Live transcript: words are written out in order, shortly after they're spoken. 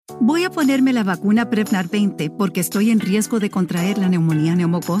Voy a ponerme la vacuna Prevnar 20 porque estoy en riesgo de contraer la neumonía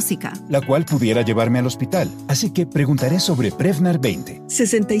neumocócica, la cual pudiera llevarme al hospital. Así que preguntaré sobre Prevnar 20.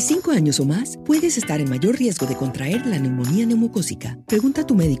 65 años o más, puedes estar en mayor riesgo de contraer la neumonía neumocócica. Pregunta a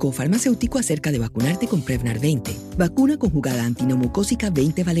tu médico o farmacéutico acerca de vacunarte con Prevnar 20. Vacuna conjugada antineumocócica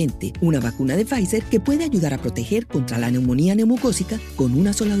 20 valente, una vacuna de Pfizer que puede ayudar a proteger contra la neumonía neumocócica con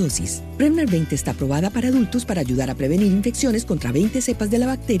una sola dosis. Prevnar 20 está aprobada para adultos para ayudar a prevenir infecciones contra 20 cepas de la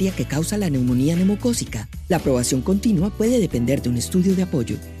bacteria que causa la neumonía neumocócica. La aprobación continua puede depender de un estudio de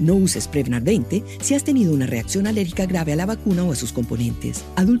apoyo. No uses Prevnar 20 si has tenido una reacción alérgica grave a la vacuna o a sus componentes.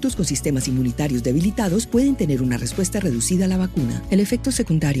 Adultos con sistemas inmunitarios debilitados pueden tener una respuesta reducida a la vacuna. El efecto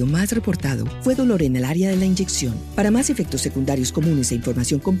secundario más reportado fue dolor en el área de la inyección. Para más efectos secundarios comunes e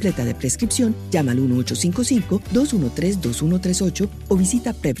información completa de prescripción, llama al 1-855-213-2138 o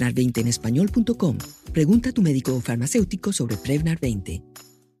visita Prevnar20enespañol.com. Pregunta a tu médico o farmacéutico sobre Prevnar 20.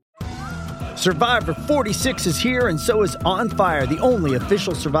 Survivor 46 is here, and so is On Fire, the only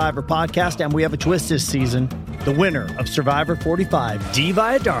official Survivor podcast, and we have a twist this season. The winner of Survivor 45, Dee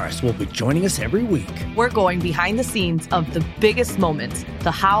Valladares, will be joining us every week. We're going behind the scenes of the biggest moments, the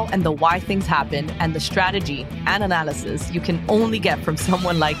how and the why things happen, and the strategy and analysis you can only get from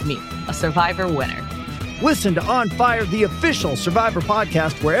someone like me, a Survivor winner. Listen to On Fire, the official Survivor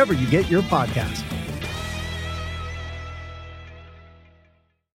podcast, wherever you get your podcast.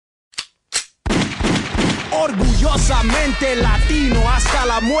 Orgullosamente latino hasta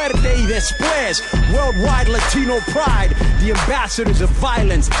la muerte y después. Worldwide Latino pride, the ambassadors of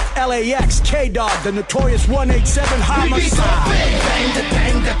violence. LAX, K-Dog, the notorious 187 homicide. Bang the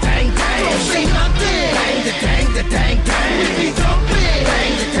dang the dang dang. Don't say nothing. Bang the dang the dang dang. We be thumping.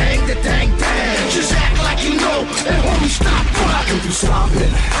 Bang the dang the dang dang. Just act like you know and homie stop I come through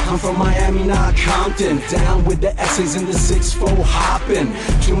stomping. I'm from Miami, not Compton. Down with the S's and the 6-4 hopping.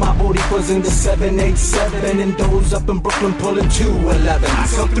 To my Boricuas in the 787. And those up in Brooklyn pulling 211. I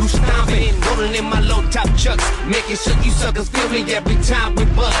come through stomping, rolling in my low top chucks, making sure you suckers feel me every time we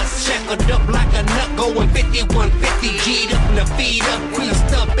buzz. Shackled up like a nut, going 5150. G'd up in the feet up,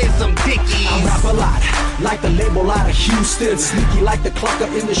 creased up in some dickies. I rap a lot, like the label out of Houston. Sneaky like the clock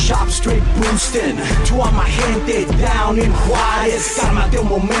up in the shop, straight boosting. To all my gente down in Juarez. Cálmate un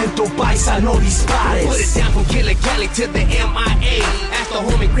momento, paisa, no dispares. Put it down from Killer Cali to the MIA. Ask the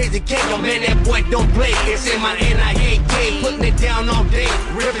homie Crazy K, yo man, that boy don't play. It's in my NIAK, putting it down all day.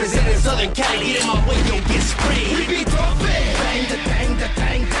 Representing Southern Cali, get in my way, don't get sprayed. We be thumping, bang the dang the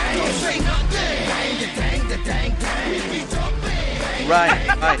dang dang. Don't say nothing, bang the dang the dang dang. We be thumping.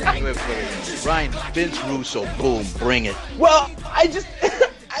 Ryan, Vince Russo, boom, bring it. Well, I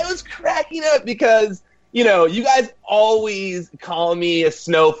was cracking up because, you know, you guys always call me a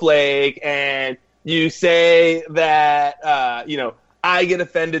snowflake and you say that, you know, I get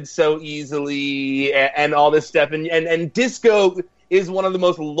offended so easily and all this stuff. And Disco is one of the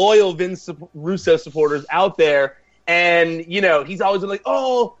most loyal Vince Russo supporters out there. And, you know, he's always been like,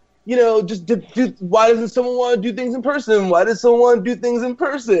 oh, you know, why doesn't someone want to do things in person? Why does someone want to do things in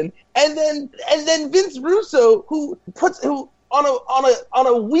person? And then Vince Russo, who on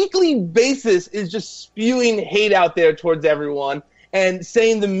a weekly basis is just spewing hate out there towards everyone and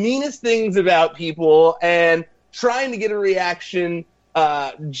saying the meanest things about people and trying to get a reaction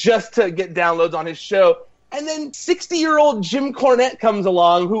just to get downloads on his show. And then 60-year-old Jim Cornette comes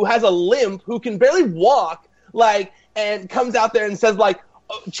along, who has a limp, who can barely walk, and comes out there and says,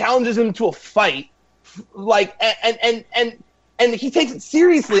 challenges him to a fight, and he takes it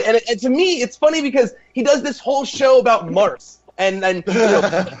seriously. And to me, it's funny because he does this whole show about Mars and you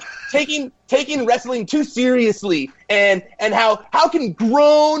know, taking wrestling too seriously, and how can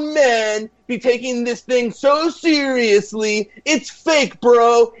grown men be taking this thing so seriously? It's fake,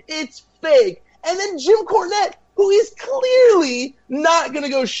 bro. It's fake. And then Jim Cornette, who is clearly not going to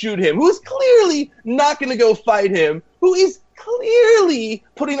go shoot him, who is clearly not going to go fight him, who is clearly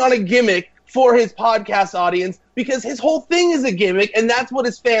putting on a gimmick for his podcast audience because his whole thing is a gimmick and that's what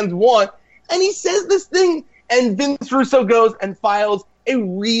his fans want. And he says this thing, and Vince Russo goes and files a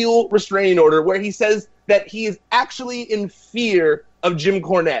real restraining order where he says that he is actually in fear of Jim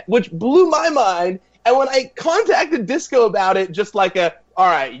Cornette, which blew my mind. And when I contacted Disco about it, just all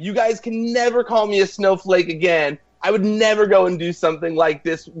right, you guys can never call me a snowflake again. I would never go and do something like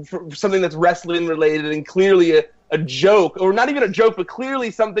this, something that's wrestling related and clearly a joke, or not even a joke, but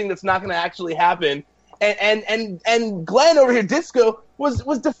clearly something that's not going to actually happen. And Glenn over here, Disco,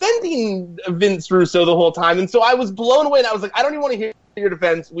 was defending Vince Russo the whole time, and so I was blown away. And I was like, I don't even want to hear your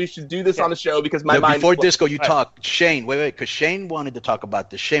defense. We should do this on the show because my mind. Before Disco, you talk, Shane. Wait, because Shane wanted to talk about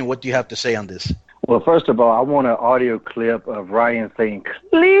this. Shane, what do you have to say on this? Well, first of all, I want an audio clip of Ryan saying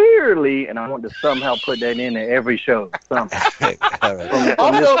clearly, and I want to somehow put that in every show. From this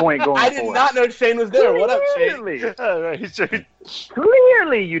point going I did forward. not know Shane was there. What up, Shane?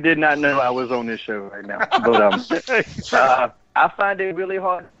 Clearly, you did not know I was on this show right now. But I find it really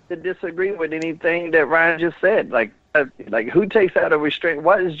hard to disagree with anything that Ryan just said. Like who takes out a restraint?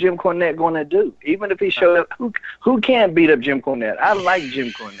 What is Jim Cornette going to do? Even if he showed up, who can't beat up Jim Cornette? I like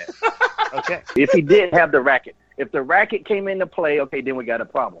Jim Cornette. Okay. If he did have the racket. If the racket came into play, okay, then we got a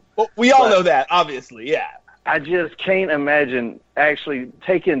problem. Well, we all know that, obviously, yeah. I just can't imagine actually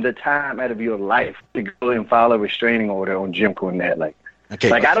taking the time out of your life to go and file a restraining order on Jim Cornette. Like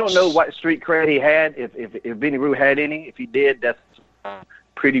I don't know what street cred he had, if Benny Rue had any. If he did, that's a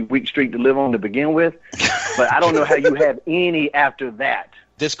pretty weak streak to live on to begin with. But I don't know how you have any after that.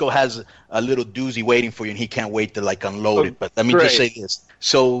 Disco has a little doozy waiting for you, and he can't wait to unload it. But let me just say this.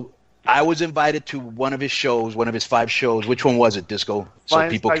 So I was invited to one of his shows, one of his 5 shows. Which one was it, Disco? So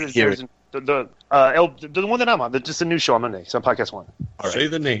people can hear it. The one that I'm on, just a new show on Monday. It's on Podcast One. All right. Say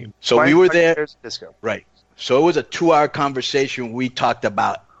the name. So we were there. Disco. Right. So it was a 2-hour conversation. We talked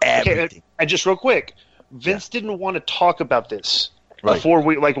about everything. Okay, and just real quick, Vince didn't want to talk about this before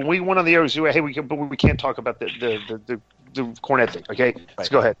we when we went on the air. We said, hey, we can't talk about the Cornette thing. Okay, so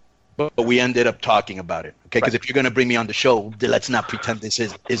go ahead. But we ended up talking about it. Okay, because if you're going to bring me on the show, let's not pretend this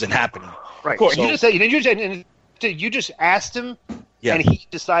isn't happening. Right. Cool. So, you just asked him. Yeah. And he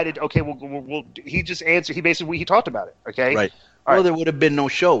decided, okay, we'll he just answered. He talked about it. Okay. Right. Well, there would have been no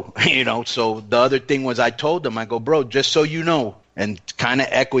show, So the other thing was, I told him, I go, bro, just so you know, and kind of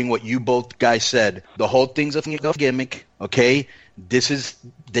echoing what you both guys said, the whole thing's a gimmick. Okay. This is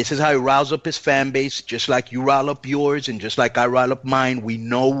how he riles up his fan base, just like you rile up yours, and just like I rile up mine. We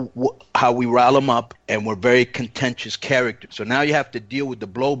know how we rile them up, and we're very contentious characters. So now you have to deal with the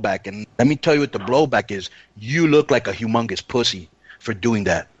blowback, and let me tell you what the blowback is. You look like a humongous pussy for doing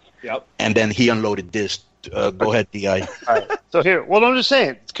that. Yep. And then he unloaded this. Go ahead, D.I. All right. So here, well, I'm just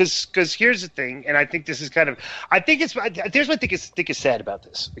saying, because here's the thing, and I think this is here's what I think is sad about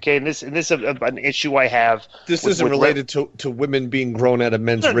this. Okay, and this is an issue I have. This isn't related to women being grown out of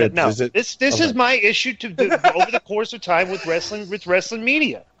men's ribs, is it? This is my issue over the course of time with wrestling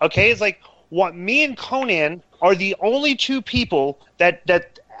media. Okay, it's like what me and Conan are the only 2 people that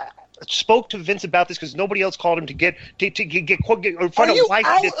spoke to Vince about this, because nobody else called him to get in front of life.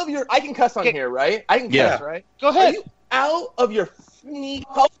 I can cuss on here, right? I can cuss, right? Go ahead. Are you out of your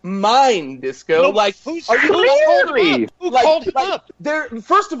mind, Disco? No, who's are you clearly? Who called him up?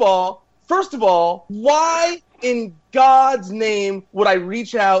 First of all, why in God's name would I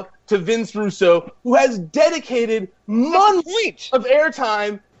reach out to Vince Russo, who has dedicated months of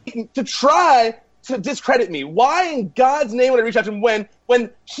airtime to try to discredit me? Why in God's name would I reach out to him when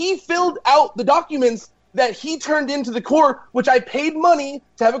he filled out the documents that he turned into the court, which I paid money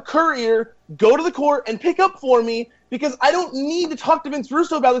to have a courier go to the court and pick up for me, because I don't need to talk to Vince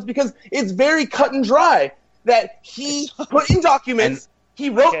Russo about this, because it's very cut and dry that he put in documents, he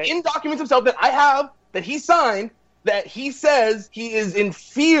wrote in documents himself that I have, that he signed, that he says he is in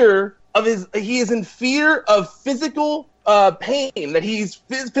fear of physical pain, that he's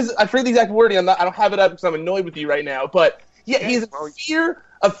I forget the exact wording. I don't have it up because I'm annoyed with you right now. But he's in fear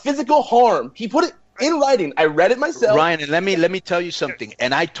of physical harm. He put it in writing. I read it myself. Ryan, and let me tell you something.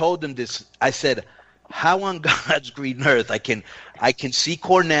 And I told him this. I said, how on God's green earth I can see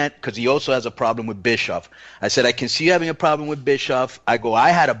Cornette, because he also has a problem with Bischoff. I said, I can see you having a problem with Bischoff. I go, I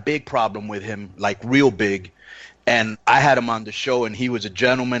had a big problem with him, like real big. And I had him on the show, and he was a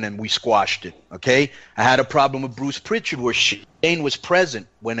gentleman, and we squashed it, okay? I had a problem with Bruce Pritchard, where Shane was present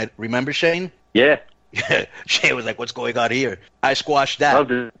when it – remember Shane? Yeah. Shane was like, what's going on here? I squashed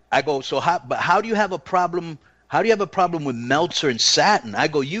that. I go, how do you have a problem – how do you have a problem with Meltzer and Satin? I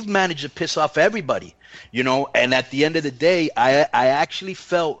go, you've managed to piss off everybody, And at the end of the day, I actually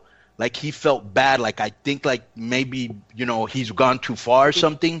felt – like he felt bad, like I think like maybe, he's gone too far or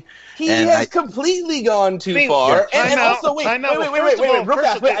something. He has completely gone too far. And also, wait, real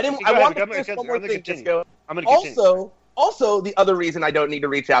fast. I want to finish one more thing, Disco. Also, the other reason I don't need to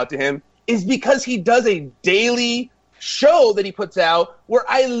reach out to him is because he does a daily show that he puts out where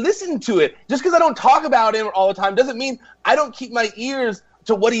I listen to it. Just because I don't talk about him all the time doesn't mean I don't keep my ears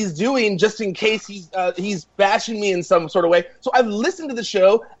to what he's doing, just in case he's bashing me in some sort of way. So I've listened to the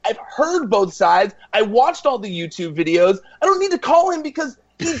show. I've heard both sides. I watched all the YouTube videos. I don't need to call him because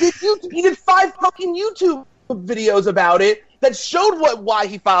he did 5 fucking YouTube videos about it. that showed why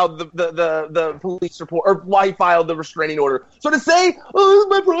he filed the police report, or why he filed the restraining order. So to say, oh, this is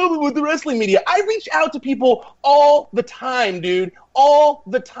my problem with the wrestling media, I reach out to people all the time, dude, all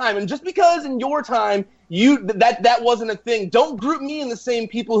the time. And just because in your time that wasn't a thing, don't group me in the same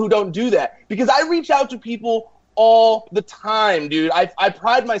people who don't do that, because I reach out to people all the time, dude. I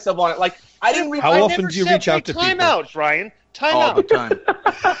pride myself on it. Like, I didn't reach. How often do you reach out to people? Timeouts, Ryan. Timeout. All the time.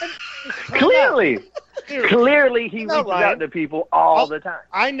 Clearly, he reaches out to people all the time.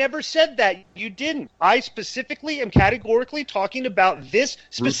 I never said that. You didn't. I specifically am categorically talking about this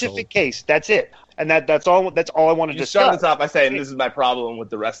specific case. That's it. And that's all I wanted to discuss. You started this off by saying this is my problem with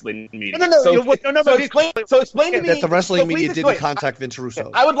the wrestling media. No. So explain to me that the wrestling media didn't contact Vince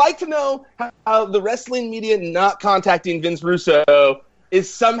Russo. I would like to know how the wrestling media not contacting Vince Russo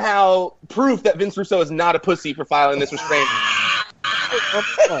is somehow proof that Vince Russo is not a pussy for filing this restraining.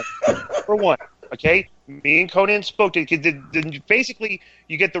 For one, okay? Me and Conan spoke to it. Basically,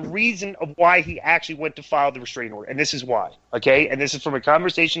 you get the reason of why he actually went to file the restraining order, and this is why, okay? And this is from a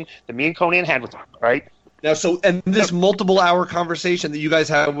conversation that me and Conan had with him, right? Now, this multiple-hour conversation that you guys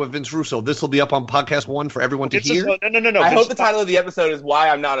had with Vince Russo, this will be up on Podcast 1 for everyone to hear? No. I hope the title of the episode is "Why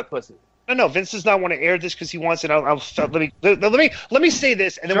I'm Not a Pussy." No. Vince does not want to air this because he wants it. Let me say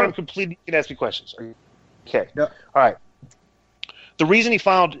this, and then when I'm completed, you can ask me questions. Okay. Yeah. All right. The reason he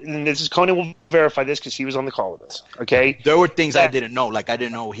filed, and this is Conan will verify this because he was on the call with us. Okay. There were things I didn't know, like I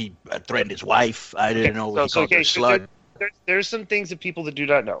didn't know he threatened his wife. I didn't know he called her slut. There's some things that people that do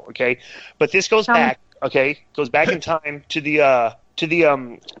not know. Okay, but this goes back. Okay, goes back in time to the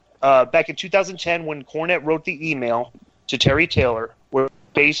back in 2010 when Cornette wrote the email to Terry Taylor, where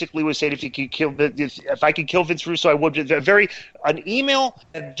basically was saying if I could kill Vince Russo, I would. An email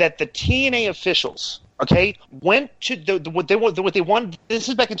that the TNA officials, okay, went to what they wanted. This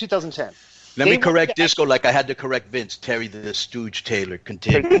is back in 2010. Let me correct Disco like I had to correct Vince. Terry the Stooge Taylor.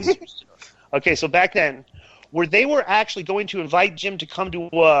 Continue. Okay, so back then, where they were actually going to invite Jim to come to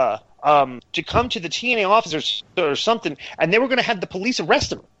the TNA office or something, and they were going to have the police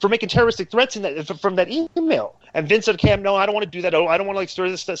arrest him for making terroristic threats from that email. And Vince said, "Cam, no, I don't want to do that. I don't want to stir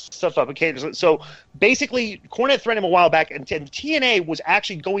this stuff up." Okay, so basically, Cornette threatened him a while back, and TNA was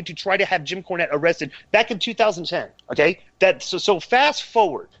actually going to try to have Jim Cornette arrested back in 2010. Okay, so fast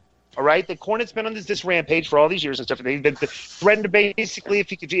forward. All right, the Cornette's been on this rampage for all these years and stuff, and they've been threatened to basically if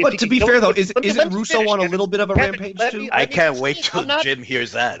he could. But to be fair, though, isn't Russo on a little bit of a rampage too? I can't wait till Jim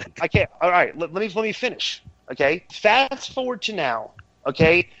hears that. I can't. All right, let me finish. Okay, fast forward to now.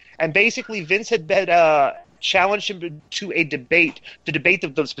 Okay, and basically Vince had challenged him to a debate, to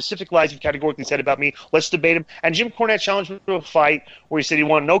debate the specific lies you've categorically said about me. Let's debate him. And Jim Cornette challenged him to a fight where he said he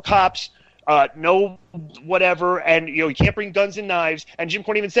wanted no cops. No whatever, and you can't bring guns and knives. And Jim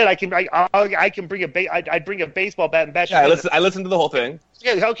Cornette even said, "I can bring I'd bring a baseball bat and bash." Yeah, I listened to the whole thing.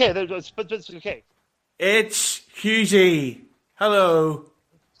 Yeah, okay, okay. It's Husey. Hello.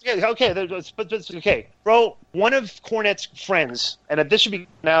 Yeah, okay, okay, bro. One of Cornette's friends, and this should be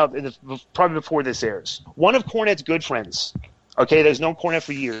now, probably before this airs. One of Cornette's good friends. Okay, there's known Cornette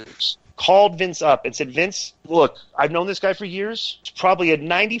for years. Called Vince up and said, "Vince, look, I've known this guy for years. It's probably a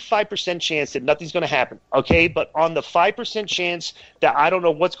 95% chance that nothing's going to happen, okay? But on the 5% chance that I don't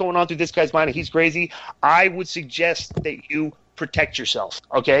know what's going on through this guy's mind and he's crazy, I would suggest that you protect yourself,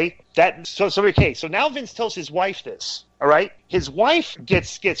 okay?" So now Vince tells his wife this, all right? His wife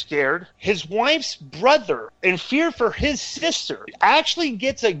gets scared. His wife's brother, in fear for his sister, actually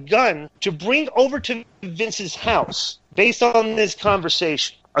gets a gun to bring over to Vince's house based on this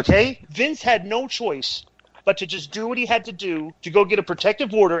conversation. Okay? Vince had no choice but to just do what he had to do to go get a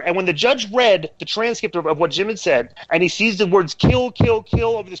protective order. And when the judge read the transcript of what Jim had said, and he sees the words kill, kill,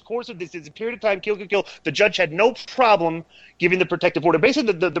 kill over this course of this period of time, kill, kill, kill, the judge had no problem giving the protective order.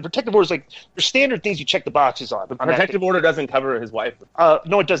 Basically, the protective order is like the standard things you check the boxes on. The protective order doesn't cover his wife.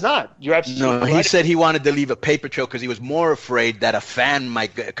 No, it does not. You're absolutely right. He said he wanted to leave a paper trail because he was more afraid that a fan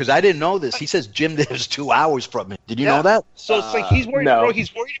might. Because I didn't know this. He says Jim lives 2 hours from him. Did you know that? So it's like he's worried. No. Bro,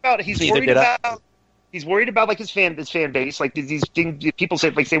 he's worried about. He's worried about like his fan base, like these things people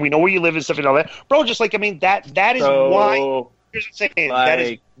say we know where you live and stuff and all that, bro. Just like that is why. Here's what I'm saying.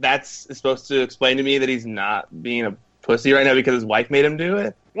 Like, that's supposed to explain to me that he's not being a pussy right now because his wife made him do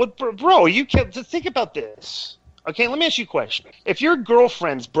it. Well, bro, you can't think about this. Okay, let me ask you a question. If your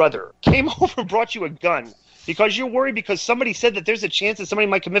girlfriend's brother came over and brought you a gun because you're worried because somebody said that there's a chance that somebody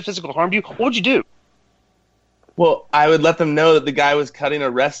might commit physical harm to you, what would you do? Well, I would let them know that the guy was cutting a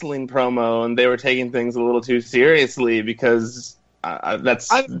wrestling promo and they were taking things a little too seriously because That's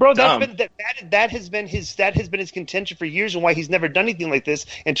bro. dumb. That has been his contention for years, and why he's never done anything like this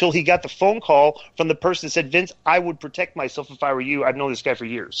until he got the phone call from the person that said, "Vince, I would protect myself if I were you. I've known this guy for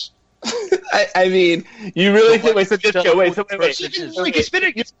years." I mean, you really think? Wait. He can spin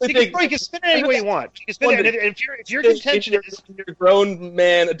it any way you want. He can spin it. If your contention is your grown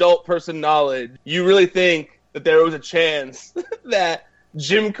man, adult person knowledge, you really think that there was a chance that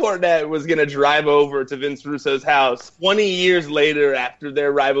Jim Cornette was going to drive over to Vince Russo's house 20 years later after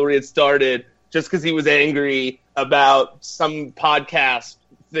their rivalry had started just because he was angry about some podcast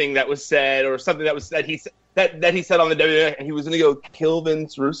thing that was said or something that was said he said on the WWF, and he was going to go kill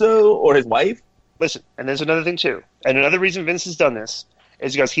Vince Russo or his wife? Listen, and there's another thing too. And another reason Vince has done this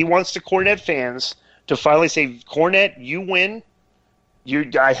is because he wants the Cornette fans to finally say, Cornette, you win.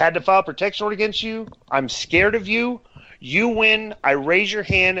 I had to file a protection order against you. I'm scared of you. You win. I raise your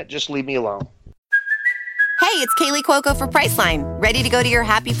hand. Just leave me alone. Hey, it's Kaylee Cuoco for Priceline. Ready to go to your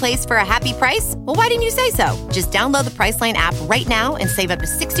happy place for a happy price? Well, why didn't you say so? Just download the Priceline app right now and save up to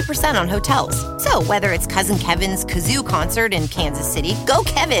 60% on hotels. So whether it's Cousin Kevin's Kazoo Concert in Kansas City, go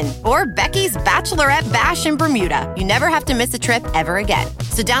Kevin, or Becky's Bachelorette Bash in Bermuda, you never have to miss a trip ever again.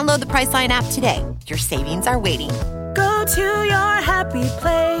 So download the Priceline app today. Your savings are waiting. Go to your happy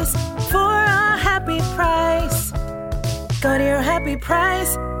place for a happy price. Go to your happy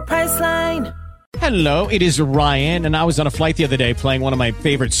price, Priceline. Hello, it is Ryan, and I was on a flight the other day playing one of my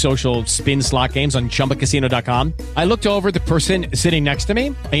favorite social spin slot games on ChumbaCasino.com. I looked over at the person sitting next to me,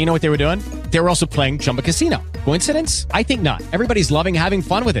 and you know what they were doing? They were also playing Chumba Casino. Coincidence? I think not. Everybody's loving having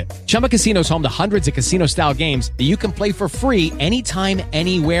fun with it. Chumba Casino is home to hundreds of casino-style games that you can play for free anytime,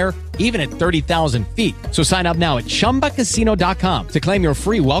 anywhere, even at 30,000 feet. So sign up now at ChumbaCasino.com to claim your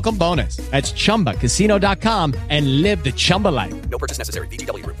free welcome bonus. That's ChumbaCasino.com and live the Chumba life. No purchase necessary.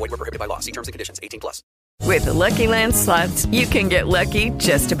 VGW. Void where prohibited by law. See terms and conditions. 18+. With the Lucky Land Slots, you can get lucky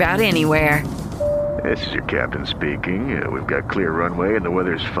just about anywhere. This is your captain speaking. We've got clear runway and the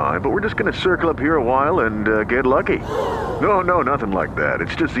weather's fine, but we're just going to circle up here a while and get lucky. No, nothing like that.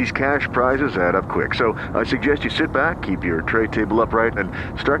 It's just these cash prizes add up quick. So I suggest you sit back, keep your tray table upright, and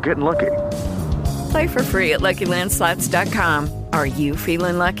start getting lucky. Play for free at LuckyLandSlots.com. Are you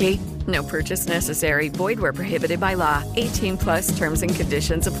feeling lucky? No purchase necessary. Void where prohibited by law. 18+ terms and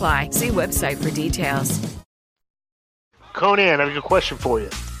conditions apply. See website for details. Conan, I have a question for you.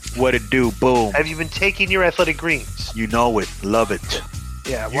 What it do? Boom. Have you been taking your Athletic Greens? You know it. Love it.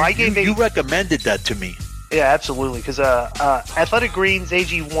 Yeah. Well, you recommended that to me. Yeah, absolutely. Because Athletic Greens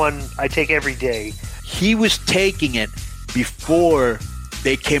AG1 I take every day. He was taking it before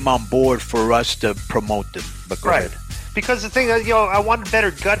they came on board for us to promote them. But go ahead. Because the thing, I wanted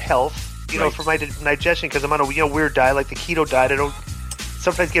better gut health, for my digestion. Because I'm on a weird diet, like the keto diet. I don't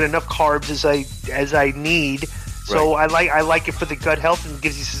sometimes get enough carbs as I need. So I like it for the gut health and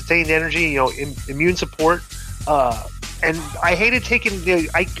gives you sustained energy, immune support. And I hated taking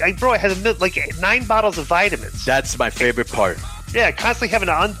I had like 9 bottles of vitamins. That's my favorite part. Yeah, constantly having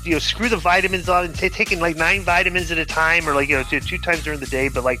to screw the vitamins on and taking like 9 vitamins at a time, or 2 times during the day.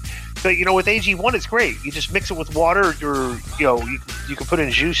 But with AG1, it's great. You just mix it with water, or you can put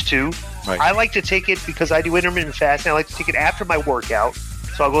in juice too. Right. I like to take it because I do intermittent fasting. I like to take it after my workout.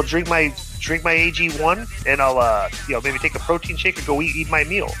 So I'll go drink my AG1, and I'll maybe take a protein shake or go eat my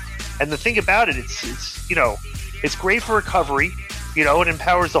meal. And the thing about it, it's great for recovery. It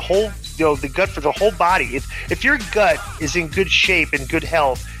empowers the whole the gut for the whole body. If your gut is in good shape and good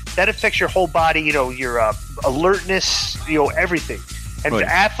health, that affects your whole body. Your alertness, everything. And the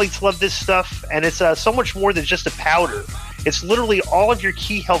athletes love this stuff, and it's so much more than just a powder. It's literally all of your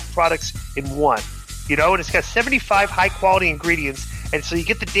key health products in one. And it's got 75 high quality ingredients. And so you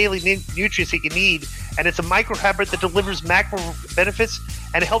get the daily nutrients that you need, and it's a microhabit that delivers macro benefits,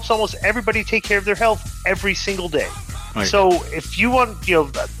 and it helps almost everybody take care of their health every single day. Right. So if you want,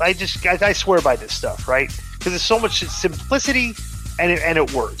 I swear by this stuff, right? Because there's so much simplicity, and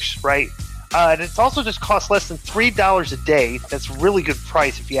it works, right? And it's also just costs less than $3 a day. That's a really good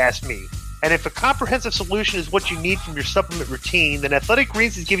price if you ask me. And if a comprehensive solution is what you need from your supplement routine, then Athletic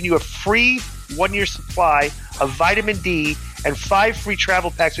Greens is giving you a free 1-year supply of vitamin D and 5 free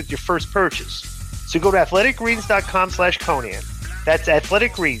travel packs with your first purchase. So go to athleticgreens.com/Conan. That's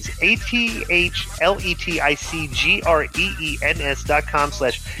Athletic Greens,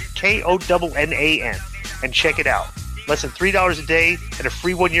 AthleticGreens.com/KONNAN, and check it out. Less than $3 a day and a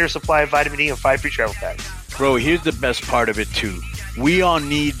free 1-year supply of vitamin D and 5 free travel packs. Bro, here's the best part of it too. we all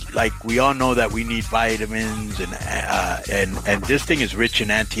know that we need vitamins, and this thing is rich in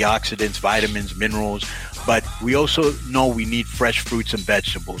antioxidants, vitamins, minerals, but we also know we need fresh fruits and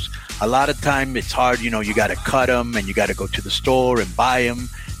vegetables. A lot of time it's hard, you got to cut them and you got to go to the store and buy them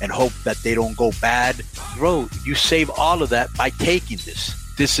and hope that they don't go bad. Bro, you save all of that by taking this.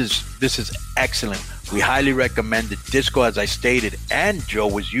 This is excellent. We highly recommend it. Disco, as I stated, and Joe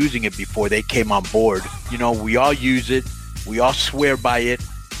was using it before they came on board. We all use it. We all swear by it.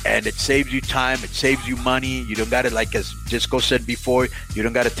 And it saves you time. It saves you money. You don't got to, like as Disco said before, you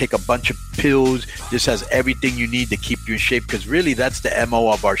don't got to take a bunch of pills. This has everything you need to keep you in shape, because really that's the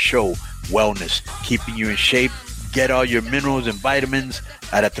MO of our show, wellness, keeping you in shape. Get all your minerals and vitamins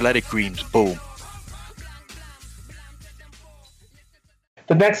at Athletic Greens. Boom.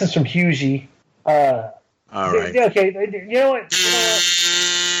 The next is from Hughie. All right. Okay, you know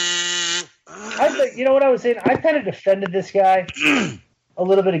what? I was saying? I kind of defended this guy a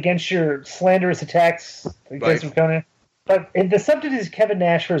little bit against your slanderous attacks against him, Conan. But the subject is Kevin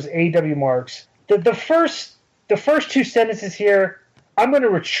Nash versus AEW marks. The first two sentences here, I'm going to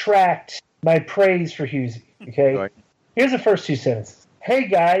retract my praise for Hughie. Okay? Right. Here's the first two sentences. Hey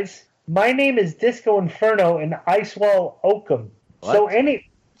guys, my name is Disco Inferno in Icewall Oakham. What? So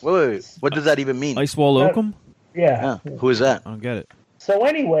Wait, what does that even mean? Icewall Oakham? Yeah. Who is that? I don't get it. So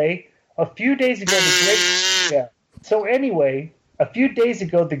anyway, a few days ago,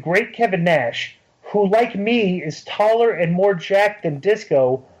 the great Kevin Nash, who like me is taller and more jacked than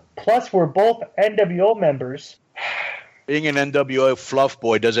Disco, plus we're both NWO members. Being an NWO fluff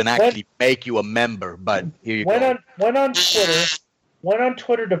boy doesn't actually make you a member, but here you go. Went on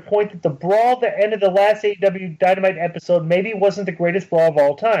Twitter to point that the brawl at the end of the last AEW Dynamite episode maybe wasn't the greatest brawl of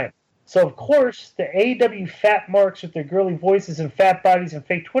all time. So, of course, the AEW fat marks with their girly voices and fat bodies and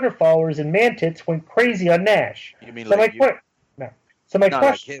fake Twitter followers and man tits went crazy on Nash. You mean So like you? No. So my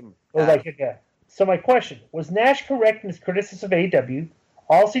question... Like him. Yeah. So my question, was Nash correct in his criticism of AEW?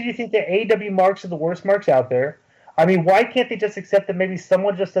 Also, do you think the AEW marks are the worst marks out there? I mean, why can't they just accept that maybe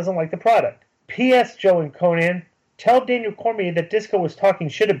someone just doesn't like the product? P.S. Joe and Conan, tell Daniel Cormier that Disco was talking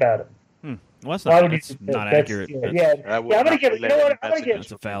shit about him. Well, that's not accurate. Yeah, I'm going to give. You know what? I'm going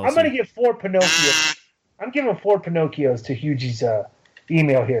to give 4 Pinocchios. I'm giving 4 Pinocchios to Hughie's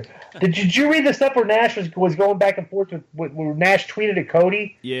email here. Did you read the stuff where Nash was going back and forth with where Nash tweeted at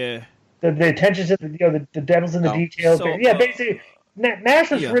Cody? Yeah. The attentions to the devil's in the details. So, basically,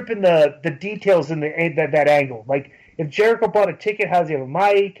 Nash was ripping the details in that angle. Like if Jericho bought a ticket, how's he have a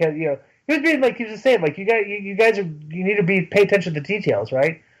mic? He was being like he was just saying like you guys need to pay attention to the details,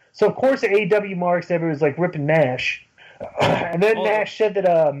 right? So of course the AEW marks everyone was like ripping Nash, and then Nash said that.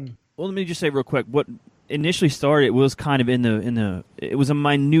 Well, let me just say real quick. What initially started was kind of it was a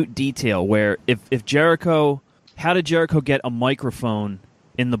minute detail where if Jericho, how did Jericho get a microphone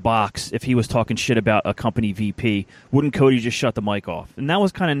in the box if he was talking shit about a company VP? Wouldn't Cody just shut the mic off? And that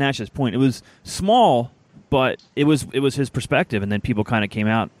was kind of Nash's point. It was small, but it was his perspective, and then people kind of came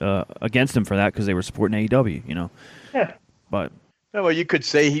out against him for that because they were supporting AEW, Yeah. But. No, well, you could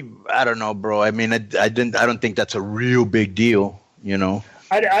say I don't know, bro. I mean, I don't think that's a real big deal,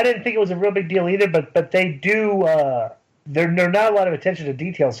 I didn't think it was a real big deal either, but they do. They're not a lot of attention to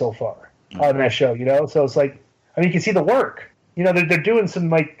detail so far on that show, So it's like, I mean, you can see the work. They're doing some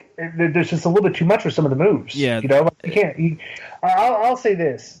like. There's just a little bit too much for some of the moves. Yeah, you can't. I'll say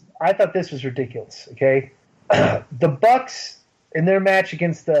this. I thought this was ridiculous. Okay, the Bucks in their match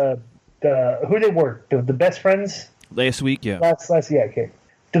against the who they were the best friends. Last week, yeah. Last, yeah, okay.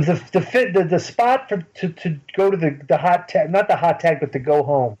 The spot to go to the hot tag, not the hot tag, but to go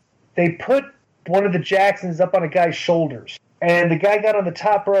home. They put one of the Jacksons up on a guy's shoulders, and the guy got on the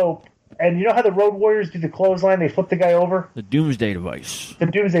top rope. And you know how the Road Warriors do the clothesline? They flip the guy over. The Doomsday Device. The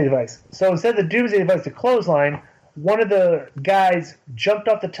Doomsday Device. So instead of the Doomsday Device, the clothesline, one of the guys jumped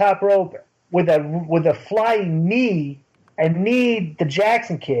off the top rope with a flying knee and kneed the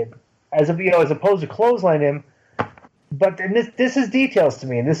Jackson kid, as opposed to clothesline him. But this is details to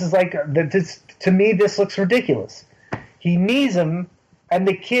me, and this is like to me this looks ridiculous. He knees him, and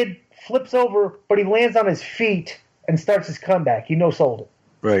the kid flips over, but he lands on his feet and starts his comeback. He no-sold it.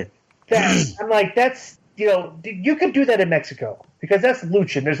 Right. I'm like, that's you could do that in Mexico because that's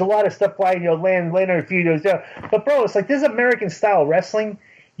lucha. There's a lot of stuff flying, land on your feet. But bro, it's like this is American style wrestling.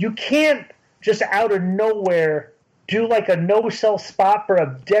 You can't just out of nowhere do like a no-sell spot for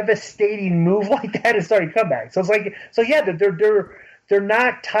a devastating move like that and start a comeback. So it's like, they're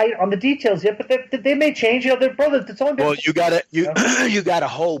not tight on the details yet, but they may change. They're brothers. It's only well, you gotta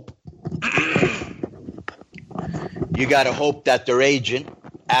hope. You gotta hope that their agent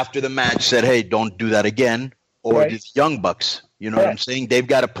after the match said, "Hey, don't do that again," or these Young Bucks You know what I'm saying? They've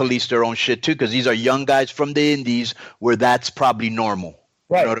got to police their own shit too, because these are young guys from the indies where that's probably normal.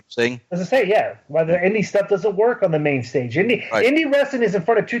 Right. You know what I'm saying? As I say, yeah. Well, the indie stuff doesn't work on the main stage. Indie wrestling is in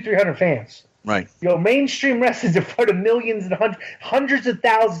front of 200-300 fans. Right. Mainstream wrestling is in front of millions and hundreds of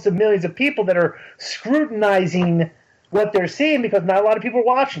thousands of millions of people that are scrutinizing what they're seeing because not a lot of people are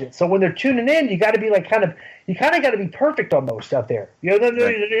watching it. So when they're tuning in, you got to be like got to be perfect on most stuff there. You're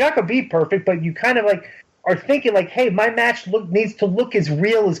not going to be perfect, but you kind of like are thinking like, hey, my match needs to look as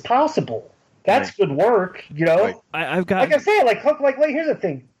real as possible. That's good work, Right. I've got, like I say, like here's the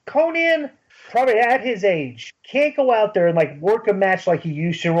thing: Conan, probably at his age, can't go out there and like work a match like he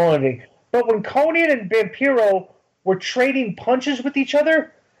used to or anything. But when Conan and Vampiro were trading punches with each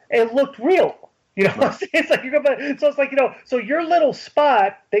other, it looked real. It's like so your little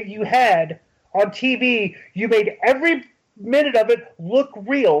spot that you had on TV, you made every minute of it look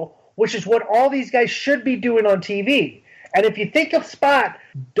real, which is what all these guys should be doing on TV. And if you think a spot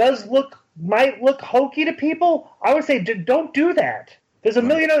might look hokey to people, I would say don't do that. There's a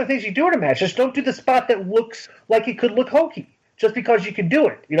million other things you do in a match. Just don't do the spot that looks like it could look hokey just because you can do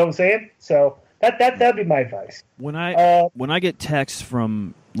it. You know what I'm saying? So that'd be my advice. When I get texts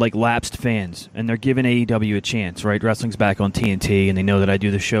from like lapsed fans and they're giving AEW a chance, right? Wrestling's back on TNT and they know that I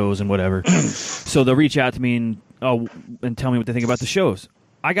do the shows and whatever. So they'll reach out to me and tell me what they think about the shows.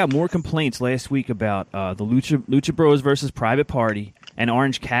 I got more complaints last week about the Lucha Bros versus Private Party and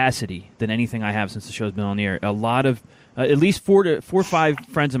Orange Cassidy than anything I have since the show's been on the air. A lot of, at least 4 or 5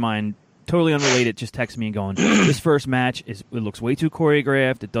 friends of mine, totally unrelated, just text me and going, this first match, it looks way too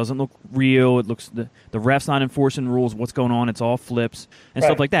choreographed. It doesn't look real. It looks the ref's not enforcing rules. What's going on? It's all flips and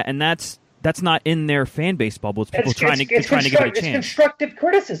stuff like that. And that's not in their fan base bubble. It's people trying to give it a chance. It's constructive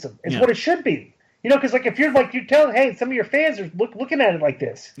criticism. It's what it should be. Because like if you're like you tell, hey, some of your fans are looking at it like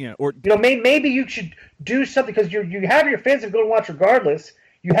this. Yeah, or maybe you should do something because you have your fans that go and watch regardless.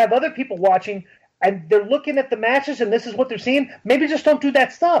 You have other people watching and they're looking at the matches and this is what they're seeing. Maybe just don't do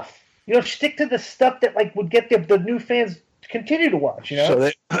that stuff. Stick to the stuff that like would get the new fans to continue to watch.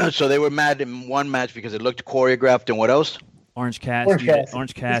 So they were mad in one match because it looked choreographed, and what else? Orange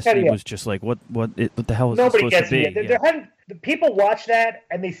Cassidy was just like what the hell is this supposed to be? The people watch that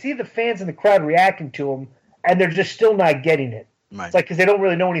and they see the fans in the crowd reacting to them, and they're just still not getting it. Right. It's like because they don't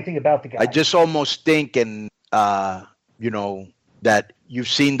really know anything about the guy. I just almost think, that you've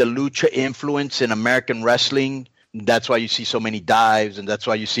seen the lucha influence in American wrestling. That's why you see so many dives, and that's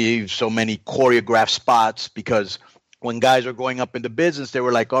why you see so many choreographed spots, because when guys are going up in the business, they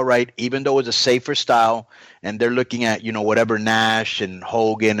were like, all right, even though it's a safer style and they're looking at, whatever Nash and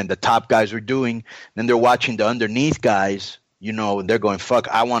Hogan and the top guys are doing, then they're watching the underneath guys, and they're going, fuck,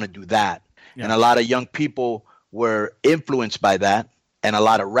 I want to do that. Yeah. And a lot of young people were influenced by that, and a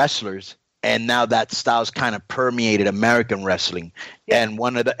lot of wrestlers. And now that style's kind of permeated American wrestling. Yeah. And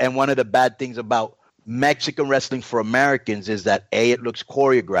one of the bad things about Mexican wrestling for Americans is that it looks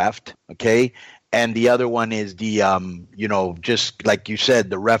choreographed, okay? And the other one is the, just like you said,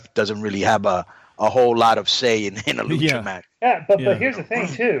 the ref doesn't really have a whole lot of say in a lucha match. Yeah, but here's the thing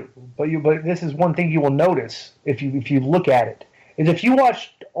too. But this is one thing you will notice if you look at it, is if you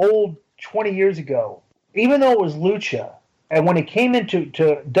watched old 20 years ago, even though it was lucha, and when it came into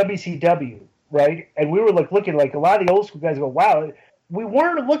WCW, right, and we were like looking like a lot of the old school guys go, wow, we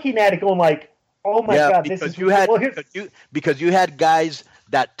weren't looking at it going like, oh my god, this is because you had guys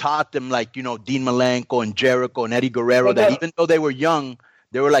that taught them, like, Dean Malenko and Jericho and Eddie Guerrero, that even though they were young,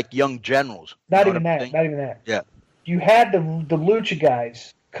 they were like young generals. Not even that. Yeah. You had the lucha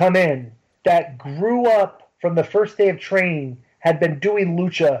guys come in that grew up from the first day of training, had been doing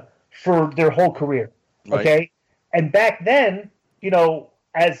lucha for their whole career. Okay? Right. And back then,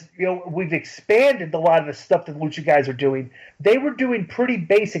 as we've expanded a lot of the stuff that lucha guys are doing, they were doing pretty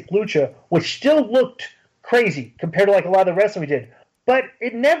basic lucha, which still looked crazy compared to like a lot of the wrestling we did. But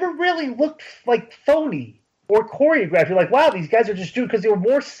it never really looked like phony or choreographed. You're like, wow, these guys are just doing, because they were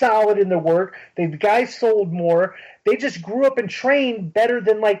more solid in their work. The guys sold more. They just grew up and trained better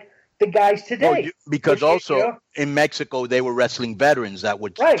than like the guys today. Because in Mexico, they were wrestling veterans that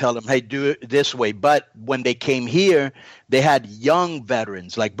would tell them, hey, do it this way. But when they came here, they had young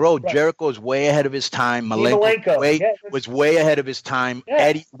veterans. Like, Jericho is way ahead of his time. Malenko was way ahead of his time. Yeah.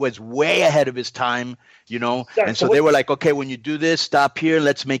 Eddie was way ahead of his time, And so they were like, okay, when you do this, stop here.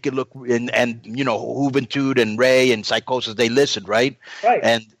 Let's make it look, and Juventud and Ray and Psychosis, they listened, right?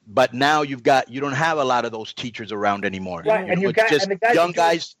 Right. But now you don't have a lot of those teachers around anymore. Right. And it's just young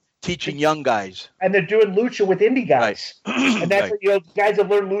guys teaching young guys, and they're doing lucha with indie guys, and that's what guys that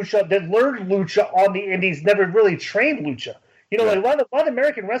learn lucha on the indies never really trained lucha. You know, like a lot of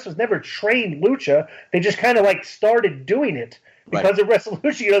American wrestlers never trained lucha. They just kind of like started doing it because of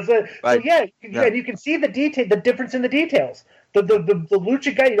Wrestlucha. You know, so you can see the difference in the details. The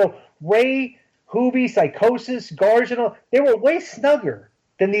lucha guy, you know, Ray, Hoobie, Psychosis, Gargano, they were way snugger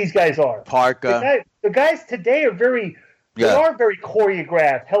than these guys are. Parka. The guys today are very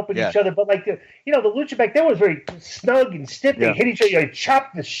choreographed, helping each other. But like the lucha back then was very snug and stiff. They hit each other, they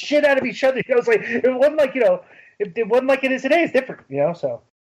chopped the shit out of each other. You know, it's like it wasn't like it wasn't like it is today. It's different, you know. So.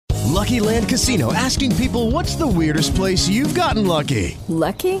 Lucky Land Casino, asking people, what's the weirdest place you've gotten lucky?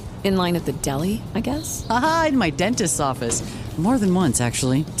 Lucky? In line at the deli, I guess? Aha, in my dentist's office. More than once,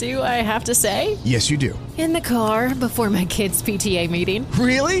 actually. Do I have to say? Yes, you do. In the car before my kids' PTA meeting.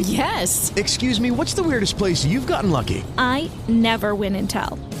 Really? Yes. Excuse me, what's the weirdest place you've gotten lucky? I never win and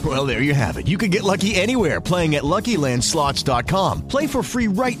tell. Well, there you have it. You can get lucky anywhere, playing at LuckyLandSlots.com. Play for free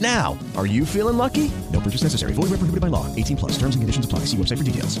right now. Are you feeling lucky? No purchase necessary. Void where prohibited by law. 18+. Terms and conditions apply. See website for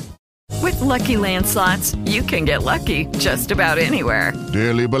details. With Lucky Land Slots, you can get lucky just about anywhere.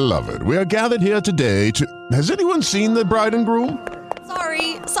 Dearly beloved, we are gathered here today to... Has anyone seen the bride and groom?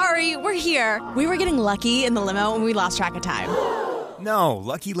 Sorry, we're here. We were getting lucky in the limo and we lost track of time. No,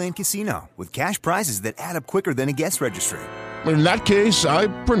 Lucky Land Casino, with cash prizes that add up quicker than a guest registry. In that case, I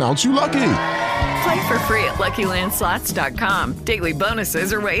pronounce you lucky. Play for free at LuckyLandSlots.com. Daily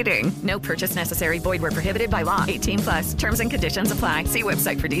bonuses are waiting. No purchase necessary. Void where prohibited by law. 18+. Terms and conditions apply. See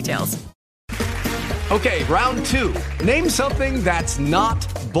website for details. Okay, round two. Name something that's not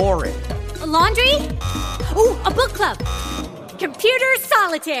boring. A laundry? Ooh, a book club. Computer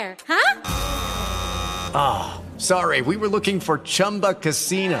solitaire, huh? Ah, sorry. We were looking for Chumba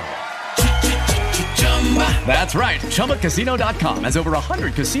Casino. That's right. ChumbaCasino.com has over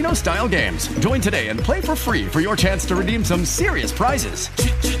 100 casino-style games. Join today and play for free for your chance to redeem some serious prizes.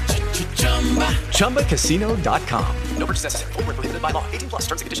 ChumbaCasino.com. No purchase necessary. Void where prohibited by law. 18+.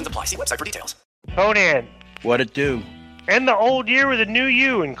 Terms and conditions apply. See website for details. Conan. What it do? End the old year with a new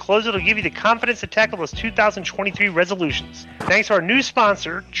you, and close it will give you the confidence to tackle those 2023 resolutions. Thanks to our new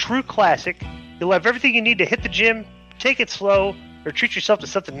sponsor, True Classic, you'll have everything you need to hit the gym, take it slow, or treat yourself to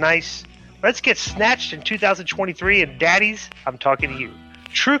something nice. Let's get snatched in 2023, and daddies, I'm talking to you.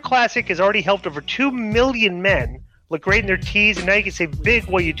 True Classic has already helped over 2 million men look great in their tees, and now you can save big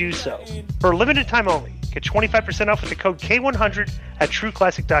while you do so. For a limited time only, get 25% off with the code K100 at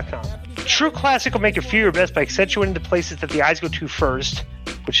TrueClassic.com. True Classic will make you feel your best by accentuating the places that the eyes go to first,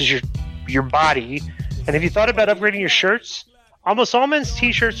 which is your body. And if you thought about upgrading your shirts, almost all men's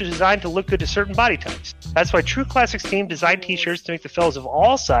t-shirts are designed to look good to certain body types. That's why True Classic's team designed t-shirts to make the fellas of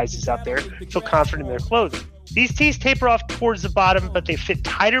all sizes out there feel confident in their clothing. These tees taper off towards the bottom, but they fit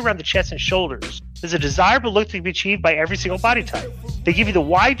tighter around the chest and shoulders. There's a desirable look that can be achieved by every single body type. They give you the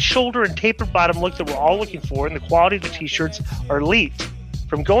wide shoulder and tapered bottom look that we're all looking for, and the quality of the t-shirts are elite.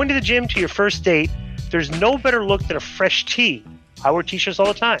 From going to the gym to your first date, there's no better look than a fresh tee. I wear t-shirts all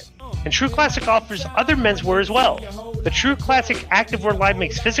the time. And True Classic offers other menswear as well. The True Classic activewear line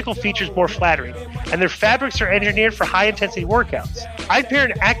makes physical features more flattering, and their fabrics are engineered for high-intensity workouts. I'd pair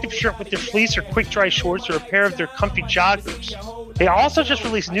an active shirt with their fleece or quick-dry shorts or a pair of their comfy joggers. They also just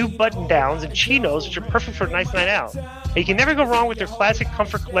released new button-downs and chinos, which are perfect for a nice night out. And you can never go wrong with their classic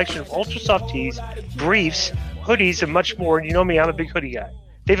comfort collection of ultra-soft tees, briefs, hoodies, and much more. And you know me, I'm a big hoodie guy.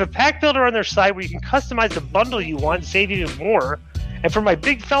 They have a pack builder on their site where you can customize the bundle you want and save even more. And for my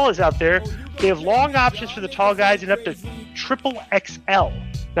big fellas out there, they have long options for the tall guys and up to triple XL.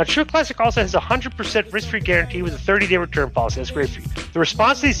 Now, True Classic also has a 100% risk-free guarantee with a 30-day return policy. That's great for you. The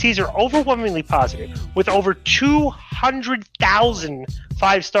response to these tees are overwhelmingly positive, with over 200,000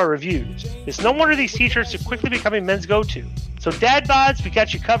 5-star reviews. It's no wonder these t-shirts are quickly becoming men's go-to. So dad bods, we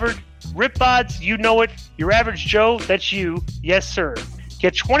got you covered. Rip bods, you know it. Your average Joe, that's you. Yes, sir.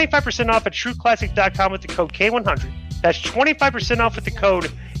 Get 25% off at TrueClassic.com with the code K100. That's 25% off with the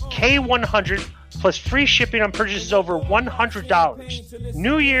code K100 plus free shipping on purchases over $100.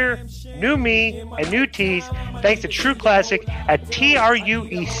 New year, new me, and new tees thanks to True Classic at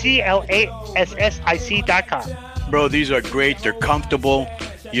TrueClassic.com. Bro, these are great. They're comfortable,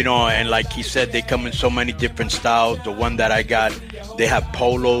 you know, and like he said, they come in so many different styles. The one that I got, they have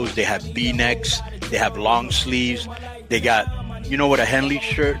polos, they have V-necks, they have long sleeves. They got, you know what a Henley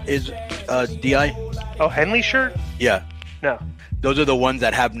shirt is, D.I.? Oh, Henley shirt? Yeah. No. Those are the ones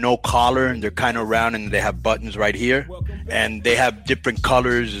that have no collar and they're kind of round and they have buttons right here. And they have different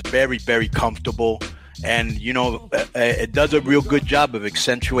colors. Very, very comfortable. And, you know, it does a real good job of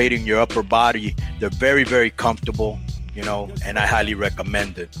accentuating your upper body. They're very, very comfortable, you know, and I highly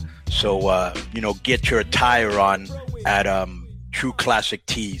recommend it. So, you know, get your attire on at True Classic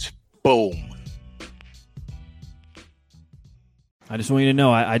Tees. Boom. I just want you to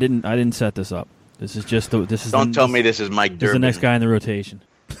know I didn't set this up. This is just this is. Don't tell me this is Mike This is the Durbin. next guy in the rotation.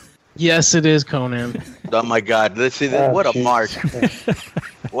 Yes, it is Conan. Oh my God! Let's see. What a mark!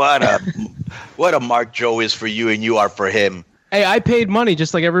 what a mark Joe is for you, and you are for him. Hey, I paid money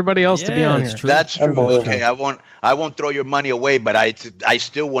just like everybody else to be on here. That's true. Okay, I won't throw your money away, but I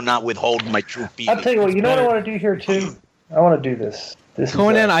still will not withhold my true feelings. I'll tell you what. You know what I want to do here too. I want to do this.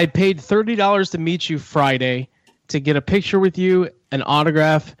 Conan, I paid $30 to meet you Friday to get a picture with you, an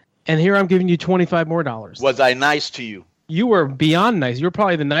autograph, and here I'm giving you $25 more. Was I nice to you? You were beyond nice. You were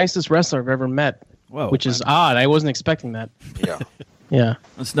probably the nicest wrestler I've ever met. Whoa, which is odd. I wasn't expecting that. Yeah. Yeah.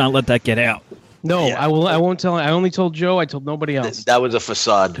 Let's not let that get out. No, I won't tell. I only told Joe. I told nobody else. That was a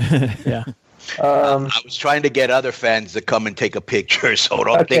facade. Yeah. I was trying to get other fans to come and take a picture, so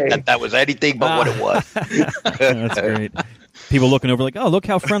don't think that was anything but what it was. That's great. People looking over like, oh, look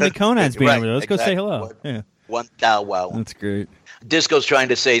how friendly Conan's being over there. Let's go say hello. Wow. That's great. Disco's trying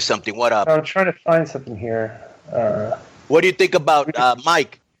to say something. What up? I'm trying to find something here. What do you think about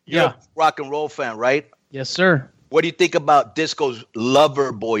Mike? You're Yeah. a rock and roll fan, right? Yes, sir. What do you think about Disco's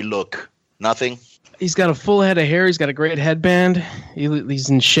lover boy look? Nothing? He's got a full head of hair. He's got a great headband. He's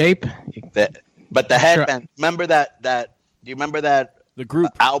in shape. But the headband, remember that? Do you remember that? The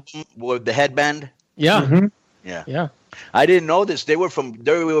group album with the headband? Yeah. Mm-hmm. Yeah. I didn't know this. They were from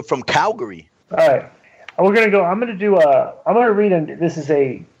Calgary. All right. We're going to go. I'm going to read this is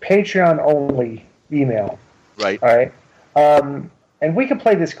a Patreon only email. Right. All right. And we can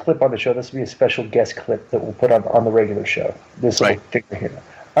play this clip on the show. This will be a special guest clip that we'll put on the regular show. This little figure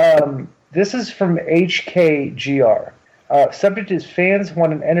here. This is from HKGR. Subject is fans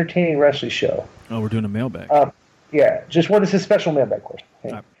want an entertaining wrestling show. Oh, we're doing a mailbag. Yeah, this is a special mailbag question.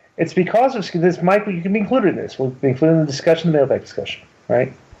 Okay. Right. It's because of this, Michael. You can be included in this. We'll be included in the discussion, the mailbag discussion,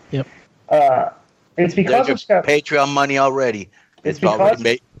 right? Yep. It's because of Scott. Patreon money already. It's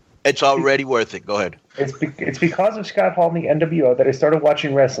already worth it. Go ahead. It's because of Scott Hall and the NWO that I started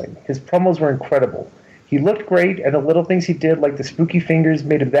watching wrestling. His promos were incredible. He looked great, and the little things he did, like the spooky fingers,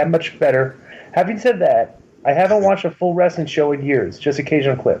 made him that much better. Having said that, I haven't watched a full wrestling show in years, just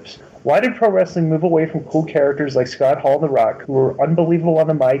occasional clips. Why did pro wrestling move away from cool characters like Scott Hall and The Rock, who were unbelievable on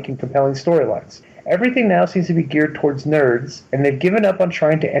the mic and compelling storylines? Everything now seems to be geared towards nerds, and they've given up on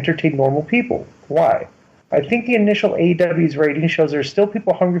trying to entertain normal people. Why? I think the initial AEW's rating shows there are still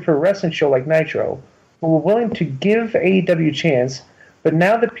people hungry for a wrestling show like Nitro, who were willing to give AEW a chance, but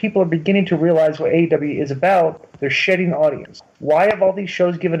now that people are beginning to realize what AEW is about, they're shedding audience. Why have all these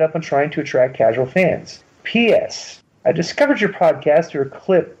shows given up on trying to attract casual fans? P.S. I discovered your podcast through a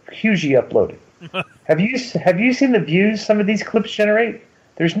clip Hughie uploaded. Have you seen the views some of these clips generate?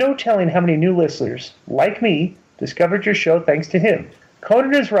 There's no telling how many new listeners, like me, discovered your show thanks to him.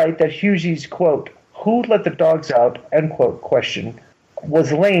 Conan is right that Hughie's, quote, "Who let the dogs out?" end quote question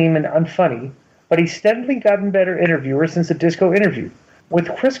was lame and unfunny, but he's steadily gotten better interviewer since the Disco interview. With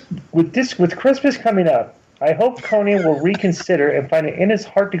Christmas coming up, I hope Conan will reconsider and find it in his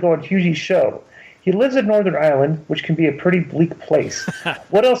heart to go on Hughie's show. He lives in Northern Ireland, which can be a pretty bleak place.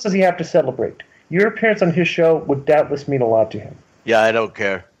 What else does he have to celebrate? Your appearance on his show would doubtless mean a lot to him. Yeah, I don't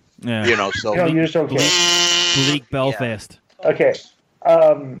care. Yeah. So you just don't care. Bleak Belfast. Yeah. Okay.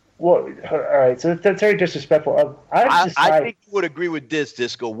 Well, all right. So that's very disrespectful. I think you would agree with this,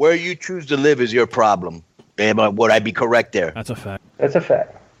 Disco. Where you choose to live is your problem. Would I be correct there? That's a fact. That's a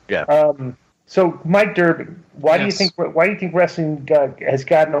fact. Yeah. So, Mike Durbin, why do you think wrestling has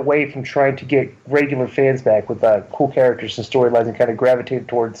gotten away from trying to get regular fans back with cool characters and storylines and kind of gravitated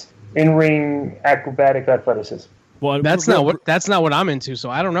towards in-ring acrobatic athleticism? Well, that's not what I'm into. So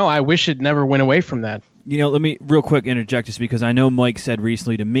I don't know. I wish it never went away from that. Let me real quick interject this because I know Mike said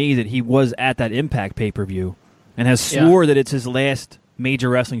recently to me that he was at that Impact pay-per-view and has swore that it's his last major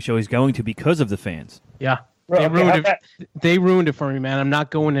wrestling show he's going to because of the fans. Yeah. Well, They ruined it for me, man. I'm not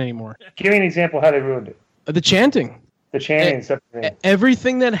going anymore. Give me an example of how they ruined it. The chanting. The chanting stuff.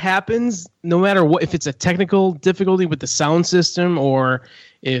 Everything that happens, no matter what, if it's a technical difficulty with the sound system or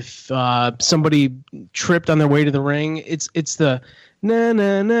if somebody tripped on their way to the ring, it's the na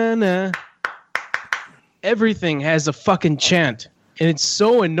na na na. Everything has a fucking chant, and it's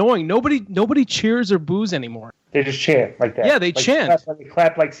so annoying. Nobody cheers or boos anymore. They just chant like that. Yeah, they chant. They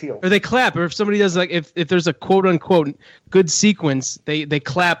clap like seals. Or they clap. Or if somebody does if there's a quote unquote good sequence, they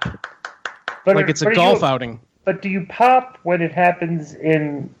clap like it's a golf outing. But do you pop when it happens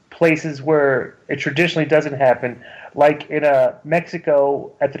in places where it traditionally doesn't happen, like in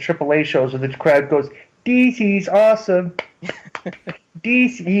Mexico at the AAA shows where the crowd goes, "DC's awesome,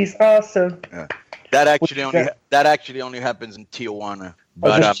 DC's awesome." Yeah. That actually only happens in Tijuana.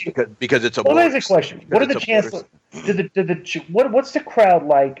 But because it's a well, there's a question. What are the chances? What's the crowd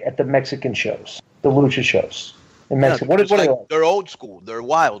like at the Mexican shows, the lucha shows in Mexico? What are they like? They're old school. They're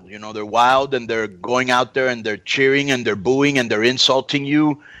wild. They're wild, and they're going out there and they're cheering and they're booing and they're insulting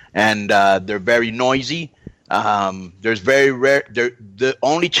you, and they're very noisy. There's very rare. The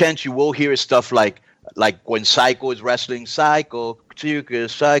only chance you will hear is stuff like when Psycho is wrestling, Psycho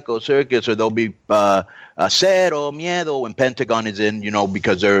Circus, or there'll be Cero Miedo when Pentagon is in,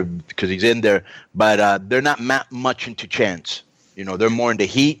 because he's in there. But they're not much into chants. They're more into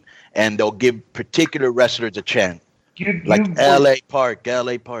heat, and they'll give particular wrestlers a chant. LA Park.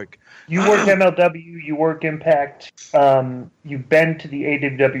 You work MLW, you work Impact. You've been to the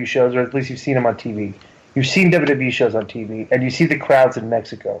AWW shows, or at least you've seen them on TV. You've seen WWE shows on TV, and you see the crowds in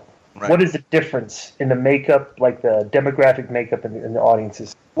Mexico. Right. What is the difference in the makeup, like the demographic makeup in the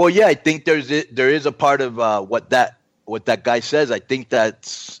audiences? Well, yeah, I think there is a part of what that guy says. I think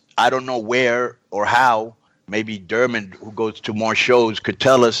I don't know where or how. Maybe Dermot, who goes to more shows, could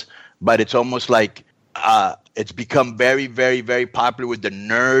tell us. But it's almost like it's become very, very, very popular with the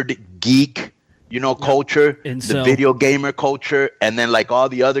nerd geek, culture, the video gamer culture, and then like all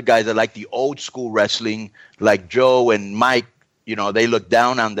the other guys that like the old school wrestling, like Joe and Mike. They look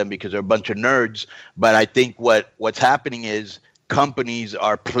down on them because they're a bunch of nerds. But I think what's happening is companies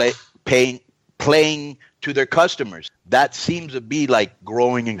are playing to their customers. That seems to be like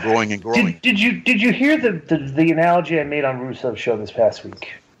growing and growing and growing. Did you hear the analogy I made on Russo's show this past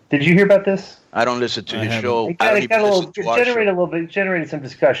week? Did you hear about this? I don't listen to his show. It generated some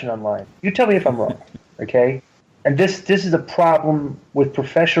discussion online. You tell me if I'm wrong, okay? And this is a problem with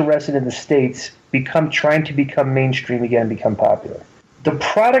professional wrestling in the States trying to become mainstream again, become popular. The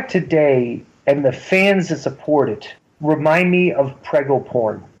product today and the fans that support it remind me of prego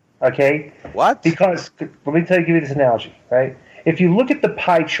porn, okay? What? Because, let me give you this analogy, right? If you look at the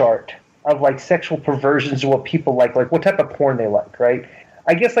pie chart of like sexual perversions or what people like what type of porn they like, right?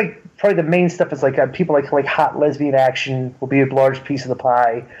 I guess like probably the main stuff is like people like hot lesbian action will be a large piece of the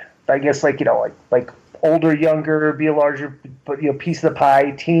pie. I guess like older, younger be a larger piece of the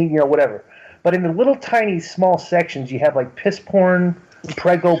pie, teen, whatever. But in the little tiny small sections, you have like piss porn,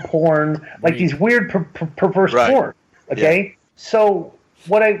 prego porn, like these weird perverse porn. Okay, yeah. So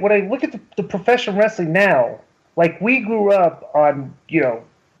when I look at the professional wrestling now, like we grew up on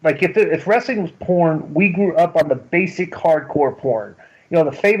like if wrestling was porn, we grew up on the basic hardcore porn.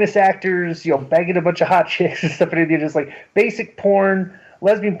 The famous actors, banging a bunch of hot chicks and stuff, and just like basic porn,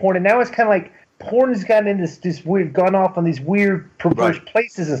 lesbian porn, and now it's kind of like porn has gotten in this weird, gone off on these weird perverse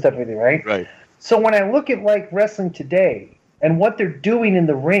places and stuff, right? Right. So when I look at like wrestling today and what they're doing in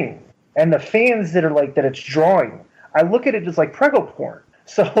the ring and the fans that are like that it's drawing, I look at it as like prego porn.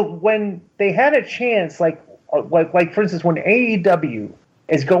 So when they had a chance, like for instance, when AEW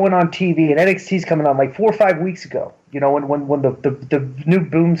is going on TV and NXT's coming on like 4 or 5 weeks ago, when the new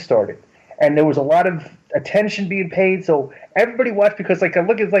boom started, and there was a lot of attention being paid, so everybody watched because like I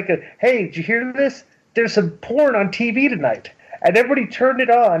look at hey, did you hear this? There's some porn on TV tonight, and everybody turned it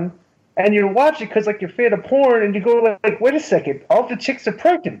on, and you're watching because like you're a fan of porn, and you go like wait a second, all the chicks are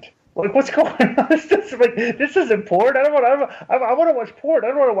pregnant. Like what's going on? This isn't porn. I want to watch porn. I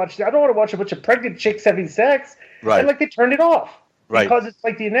don't want to watch a bunch of pregnant chicks having sex. Right. And like they turned it off. Right. Because it's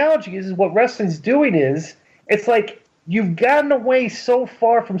like the analogy is what wrestling's doing is it's like you've gotten away so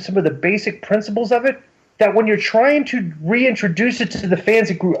far from some of the basic principles of it that when you're trying to reintroduce it to the fans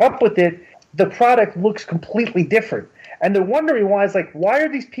that grew up with it, the product looks completely different. And they're wondering why are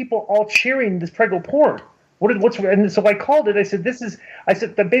these people all cheering this prego porn? And so I called it. I said,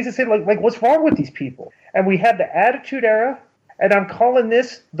 the basic said like what's wrong with these people? And we had the Attitude Era, and I'm calling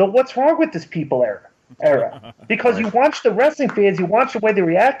this the what's wrong with this people era. Because you watch the wrestling fans, you watch the way they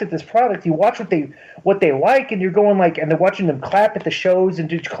react to this product, you watch what they like, and you're going like, and they're watching them clap at the shows and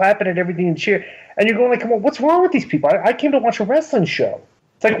just clapping at everything and cheer, and you're going like, come on, what's wrong with these people? I came to watch a wrestling show.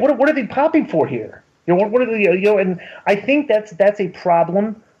 It's like, what are they popping for here? What are they, and I think that's a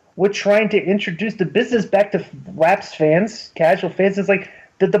problem with trying to introduce the business back to lapsed fans, casual fans. It's like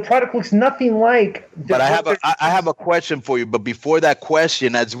the product looks nothing like. But I have a question for you. But before that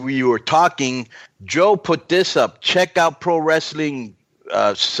question, as we were talking, Joe put this up. Check out Pro Wrestling,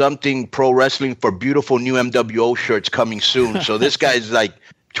 Pro Wrestling for beautiful new MWO shirts coming soon. So this guy's like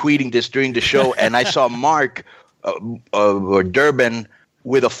tweeting this during the show, and I saw Mark or Durbin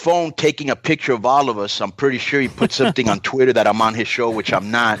with a phone taking a picture of all of us. I'm pretty sure he put something on Twitter that I'm on his show, which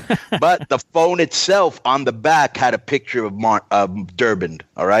I'm not. But the phone itself on the back had a picture of Durbin.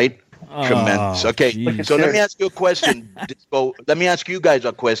 All right? Tremendous. Okay, so let me ask you a question. Let me ask you guys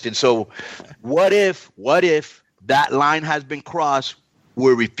a question. So what if that line has been crossed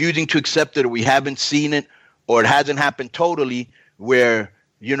we're refusing to accept it, or we haven't seen it, or it hasn't happened totally, where,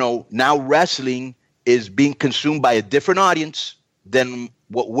 you know, now wrestling is being consumed by a different audience than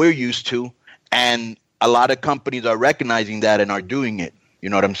what we're used to. And a lot of companies are recognizing that and are doing it. You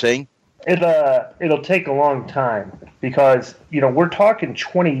know what I'm saying? It'll take a long time because, you know, we're talking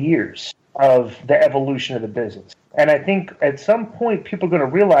 20 years of the evolution of the business. And I think at some point people are going to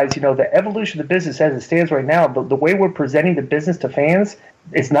realize, you know, the evolution of the business as it stands right now, the way we're presenting the business to fans,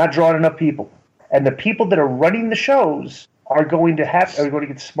 it's not drawing enough people. And the people that are running the shows are going to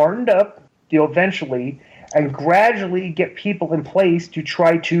get smartened up, you know, eventually, and gradually get people in place to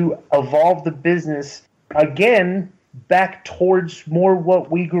try to evolve the business again back towards more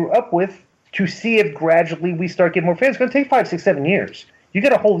what we grew up with, to see if gradually we start getting more fans. It's going to take 5, 6, 7 years. You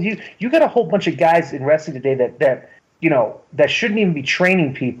got a whole bunch of guys in wrestling today that you know, that shouldn't even be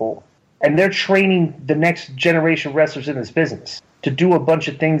training people, and they're training the next generation of wrestlers in this business to do a bunch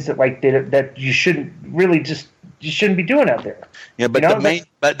of things that you shouldn't be doing out there. Yeah, but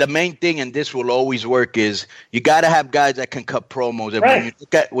the main thing, and this will always work, is you got to have guys that can cut promos. And right.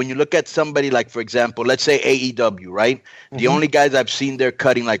 when you look at somebody like, for example, let's say AEW, right? Mm-hmm. The only guys I've seen there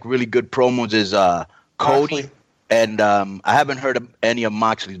cutting like really good promos is Cody. Moxley. And I haven't heard of any of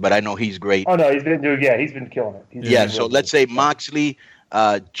Moxley's, but I know he's great. Oh no, he's been killing it. So let's say Moxley,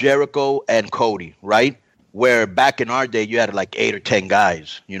 Jericho, and Cody, right? Where back in our day, you had like 8 or 10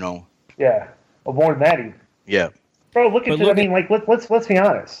 guys, you know. Yeah, or more than that even. Yeah. Bro, let's be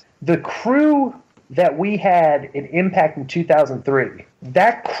honest. The crew that we had in Impact in 2003,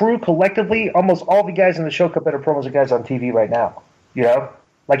 that crew collectively, almost all the guys in the show cut better promos than guys on TV right now. You know,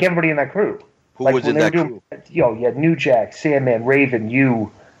 like everybody in that crew. Who was in that crew? You know, you had New Jack, Sandman, Raven, you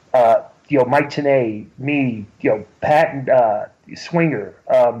know, Mike Tenay, me, you know, Pat and Swinger,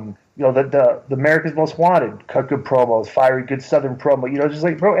 you know, the America's Most Wanted cut good promos, Fiery good Southern promo. You know, just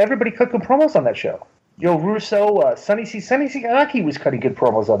like, bro, everybody cut good promos on that show. You know, Russo, Sonny Siaki was cutting good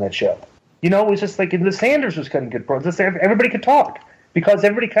promos on that show. You know, it was just like, and the Sanders was cutting good promos. Everybody could talk because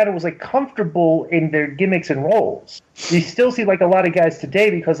everybody kind of was like comfortable in their gimmicks and roles. You still see like a lot of guys today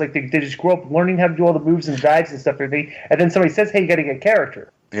because like they just grew up learning how to do all the moves and dives and stuff, and then somebody says, "Hey, you got to get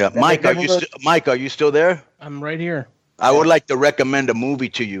character." Yeah, Mike, are you still there? I'm right here. I would like to recommend a movie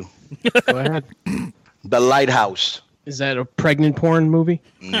to you. Go ahead. The Lighthouse. Is that a pregnant porn movie?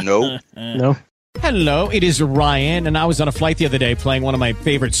 No. No. Hello, it is Ryan, and I was on a flight the other day playing one of my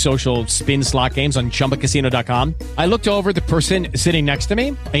favorite social spin slot games on ChumbaCasino.com. I looked over at the person sitting next to me,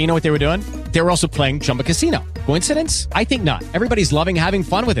 and you know what they were doing? They were also playing Chumba Casino. Coincidence? I think not. Everybody's loving having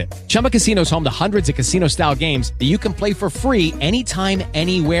fun with it. Chumba Casino is home to hundreds of casino-style games that you can play for free anytime,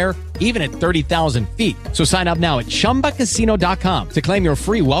 anywhere, even at 30,000 feet. So sign up now at ChumbaCasino.com to claim your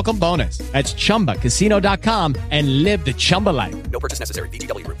free welcome bonus. That's ChumbaCasino.com and live the Chumba life. No purchase necessary.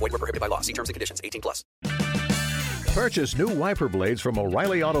 VGW. Void where prohibited by law. See terms and conditions. 18+. Purchase new wiper blades from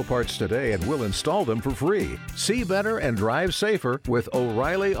O'Reilly Auto Parts today and we'll install them for free. See better and drive safer with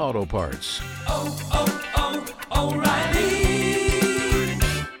O'Reilly Auto Parts. O'Reilly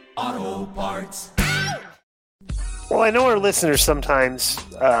Auto Parts. Well, I know our listeners sometimes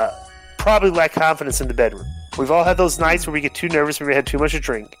probably lack confidence in the bedroom. We've all had those nights where we get too nervous when we had too much to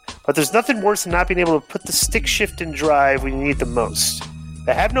drink. But there's nothing worse than not being able to put the stick shift in drive when you need it the most.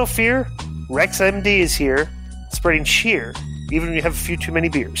 But have no fear. Rex MD is here, spreading cheer, even when you have a few too many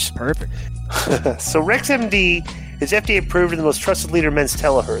beers. Perfect. So Rex MD is FDA approved and the most trusted leader in men's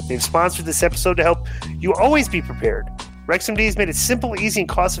telehealth. They've sponsored this episode to help you always be prepared. Rex MD has made it simple, easy, and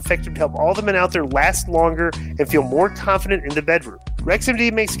cost-effective to help all the men out there last longer and feel more confident in the bedroom. Rex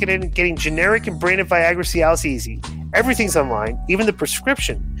MD makes getting generic and branded Viagra Cialis easy. Everything's online, even the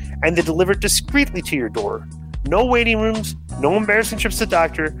prescription, and they deliver it discreetly to your door. No waiting rooms, no embarrassing trips to the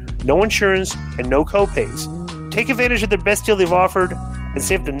doctor, no insurance, and no co-pays. Take advantage of their best deal they've offered and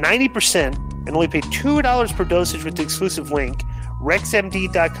save them 90% and only pay $2 per dosage with the exclusive link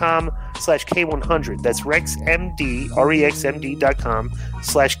rexmd.com/K100. That's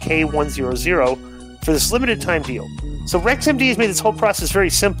rexmd.com/K100 for this limited time deal. So RexMD has made this whole process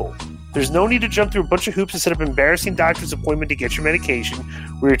very simple. There's no need to jump through a bunch of hoops and set up an embarrassing doctor's appointment to get your medication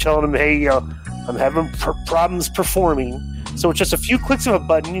where you're telling them, hey, I'm having problems performing. So with just a few clicks of a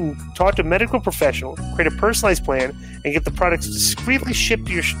button, you can talk to a medical professional, create a personalized plan, and get the products discreetly shipped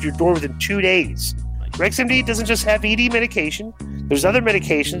to your door within 2 days. RexMD doesn't just have ED medication. There's other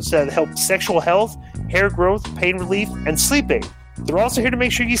medications that help sexual health, hair growth, pain relief, and sleep aid. They're also here to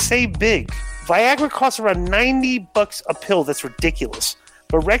make sure you save big. Viagra costs around $90 a pill. That's ridiculous.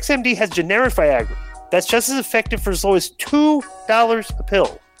 But RexMD has generic Viagra that's just as effective for as low as $2 a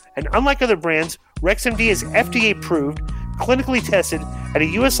pill. And unlike other brands, RexMD is FDA approved, clinically tested at a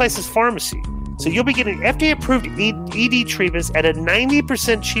U.S. licensed pharmacy. So you'll be getting FDA-approved ED treatments at a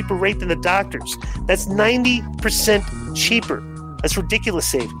 90% cheaper rate than the doctors. That's 90% cheaper. That's ridiculous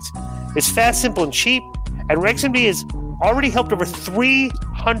savings. It's fast, simple, and cheap. And RexMD has already helped over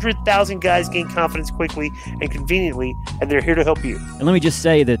 300,000 guys gain confidence quickly and conveniently, and they're here to help you. And let me just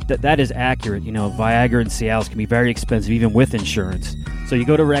say that is accurate. You know, Viagra and Cialis can be very expensive, even with insurance. So you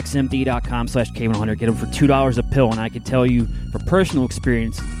go to RexMD.com/K100, get them for $2 a pill, and I can tell you, from personal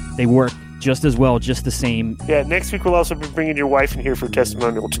experience, they work just as well, just the same. Yeah, next week we'll also be bringing your wife in here for a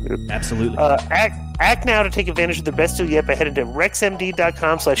testimonial, too. Absolutely. Act now to take advantage of the best deal yet by heading to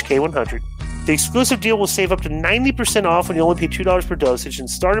RexMD.com/K100. The exclusive deal will save up to 90% off when you only pay $2 per dosage, and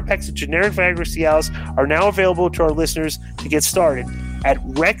starter packs of generic Viagra Cialis are now available to our listeners to get started at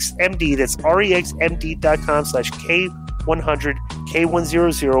RexMD. That's RexMD.com/K100,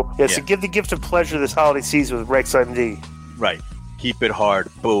 K100. Yeah, so give the gift of pleasure this holiday season with RexMD. Right. Keep it hard.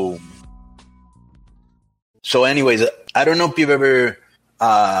 Boom. So anyways, I don't know if you've ever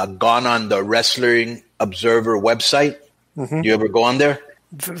gone on the Wrestling Observer website. Mm-hmm. You ever go on there?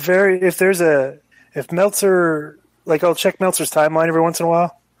 If Meltzer, like, I'll check Meltzer's timeline every once in a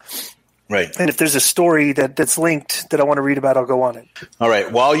while. Right. And if there's a story that's linked that I want to read about, I'll go on it. All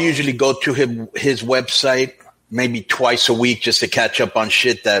right. Well, I'll usually go to his website maybe twice a week just to catch up on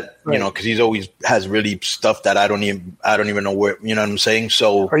shit that, you know, because he's always has really stuff that I don't even know where, you know what I'm saying?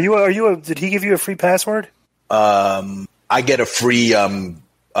 So did he give you a free password? I get a free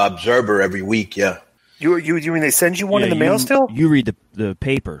Observer every week. Yeah. You mean they send you one in the mail still? You read the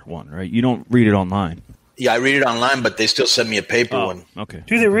paper one, right? You don't read it online. Yeah, I read it online, but they still send me a paper one. Okay.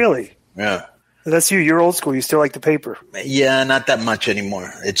 Do they really? Yeah. That's you. You're old school. You still like the paper. Yeah, not that much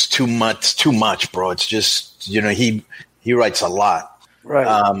anymore. It's too much, bro. It's just, you know, he writes a lot. Right.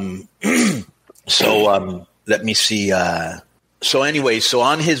 So let me see. So anyway, so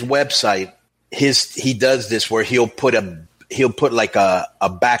on his website, he does this where he'll put like a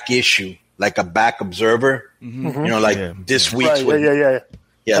back issue, like a back observer, you know, like this week's.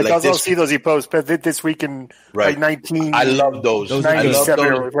 Yeah, like I'll see those he posts, but this week in like 19. I love those.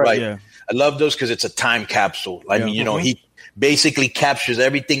 97. Right. Yeah. I love those because it's a time capsule. I mean, you know, he basically captures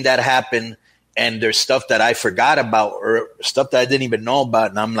everything that happened, and there's stuff that I forgot about or stuff that I didn't even know about,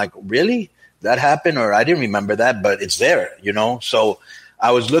 and I'm like, really? That happened? Or I didn't remember that, but it's there, you know? So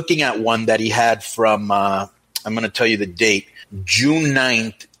I was looking at one that he had from, I'm going to tell you the date, June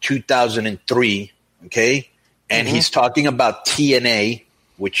 9th, 2003, okay? And he's talking about TNA,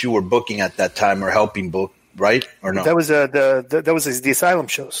 which you were booking at that time or helping book, right? Or no? That was the Asylum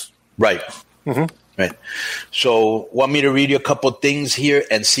shows. Right. Right. So want me to read you a couple things here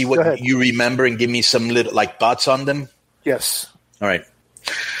and see what you remember and give me some little like thoughts on them? Yes. All right.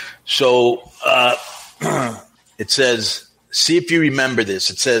 So it says, see if you remember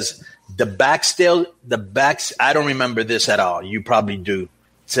this. It says I don't remember this at all. You probably do. It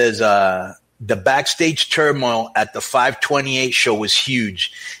says the backstage turmoil at the 528 show was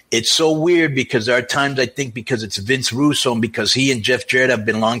huge. It's so weird because there are times I think because it's Vince Russo and because he and Jeff Jarrett have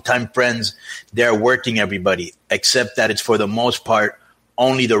been longtime friends, they're working everybody, except that it's for the most part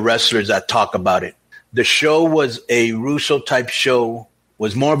only the wrestlers that talk about it. The show was a Russo-type show,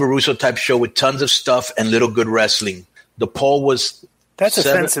 was more of a Russo-type show with tons of stuff and little good wrestling. The poll was... That's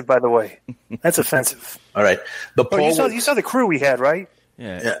offensive, by the way. That's offensive. All right. The poll you saw the crew we had, right?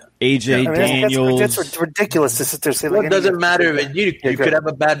 Yeah. AJ Daniels. That's ridiculous to sit there saying. Well, it doesn't matter. You could have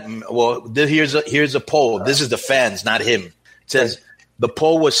a bad. Well, here's a poll. This is the fans, not him. It says the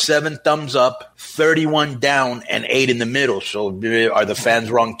poll was 7 thumbs up, 31 down, and 8 in the middle. So are the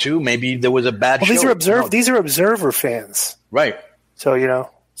fans wrong too? Maybe there was a bad show. These are observer fans, right? So you know.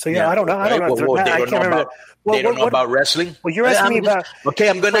 So yeah, I don't know. I don't know. I can't remember. They don't know about wrestling? Well, you're asking me about... Okay,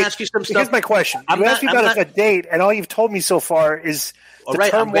 I'm going to ask you some stuff. Here's my question. You asked me about a date, and all you've told me so far is the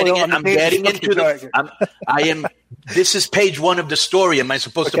turmoil on the I'm getting into the... This is page 1 of the story. Am I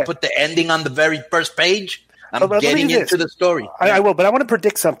supposed to put the ending on the very first page? I'm getting into the story. I will, but I want to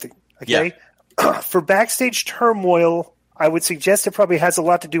predict something, okay? Yeah. For backstage turmoil, I would suggest it probably has a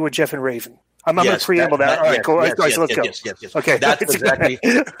lot to do with Jeff and Raven. I'm not going to preamble that. All right, cool. Let's go. Yes. Okay, that's exactly,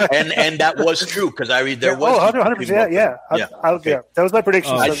 and that was true because there was 100%. Yeah. That was my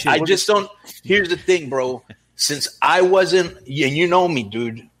prediction. I just don't. Here's the thing, bro. Since I wasn't, and you know me,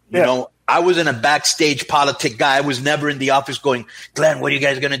 dude. You know, I wasn't a backstage politic guy. I was never in the office going, Glenn, what are you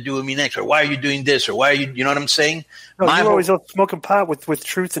guys going to do with me next? Or why are you doing this? Or why are you? You know what I'm saying? No, you were always smoking pot with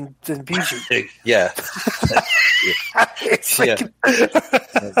Truth and BG. Yeah.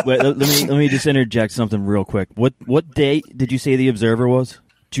 Wait, let me just interject something real quick. What date did you say the Observer was?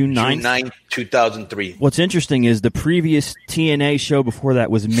 June 9th? June 9th, 2003. What's interesting is the previous TNA show before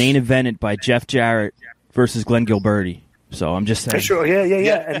that was main evented by Jeff Jarrett versus Glenn Gilberti. So I'm just saying. Sure,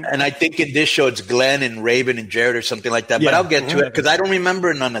 yeah. And I think in this show it's Glenn and Raven and Jarrett or something like that. But I'll get to it because I don't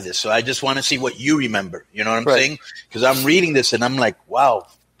remember none of this. So I just want to see what you remember. You know what I'm saying? Because I'm reading this and I'm like, wow,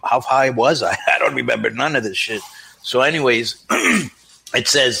 how high was I? I don't remember none of this shit. So anyways, it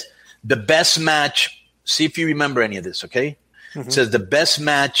says the best match. See if you remember any of this, okay? It says the best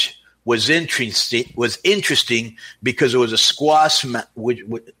match was interesting because it was a squash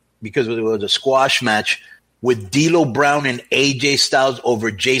match with D'Lo Brown and AJ Styles over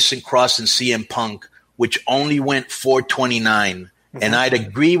Jason Cross and CM Punk, which only went 429. And I'd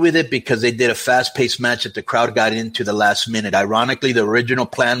agree with it because they did a fast-paced match that the crowd got into the last minute. Ironically, the original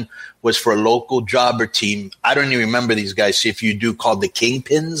plan was for a local jobber team. I don't even remember these guys. See if you do, called the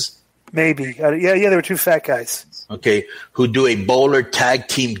Kingpins. Maybe. Yeah, they were two fat guys. Okay, who do a bowler tag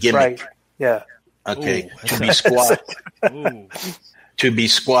team gimmick. Right, yeah. Okay, to be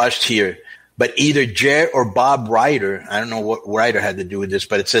squashed here. But either Jarrett or Bob Ryder, I don't know what Ryder had to do with this,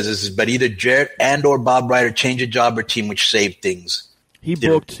 but it says this is, but either Jarrett and or Bob Ryder change a jobber team, which saved things. He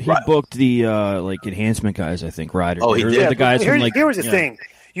booked the enhancement guys, I think, Ryder. Oh, he did. The guys here was the thing.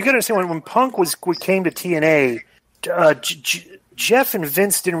 You got to understand, when Punk came to TNA, Jeff and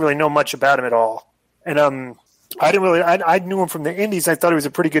Vince didn't really know much about him at all. And I didn't really. I knew him from the Indies. I thought he was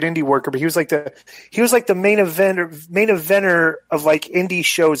a pretty good indie worker, but he was like the main eventer of like indie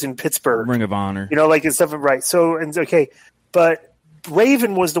shows in Pittsburgh, Ring of Honor, like and stuff. Right. So but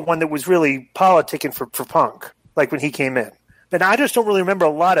Raven was the one that was really politicking for Punk, like when he came in. And I just don't really remember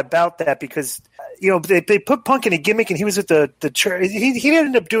a lot about that because they put Punk in a gimmick, and he was at the church. He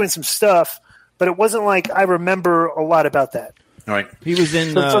ended up doing some stuff, but it wasn't like I remember a lot about that. All right. He was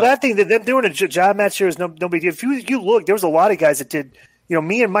in. So that thing, that them doing a job match there is no big deal. If you look, there was a lot of guys that did.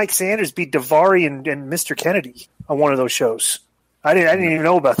 Me and Mike Sanders beat Daivari and Mr. Kennedy on one of those shows. I didn't even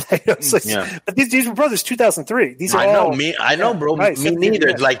know about that. But these were brothers, 2003. These are all. I know, bro. Right, me neither.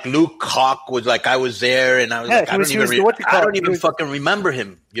 Yeah. Like Luke Hawk was like, I was there, and I was like, I don't even fucking remember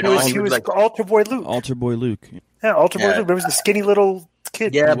him. He was like Altar Boy Luke. Altar Boy Luke. Yeah, Altar Boy Luke. There was the skinny little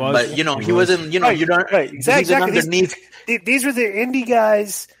kid. Yeah, but he wasn't. You don't. Right, exactly. Underneath. These were the indie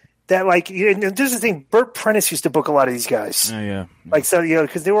guys that, like, and this is the thing. Burt Prentice used to book a lot of these guys. Oh, yeah. Like, so,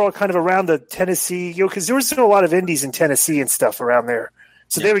 because they were all kind of around the Tennessee, because there was still a lot of indies in Tennessee and stuff around there.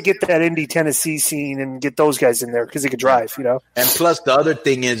 So they would get that indie Tennessee scene and get those guys in there because they could drive, And plus, the other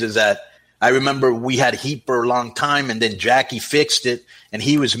thing is that I remember we had Heat for a long time, and then Jackie fixed it, and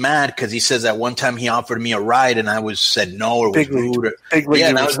he was mad because he says that one time he offered me a ride, and I said no or was rude.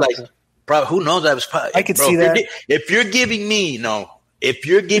 And I was like, who knows? I could see that. If you're giving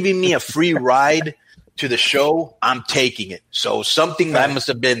me a free ride to the show, I'm taking it. So something that must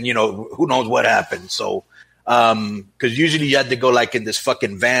have been, who knows what happened. So, because usually you had to go like in this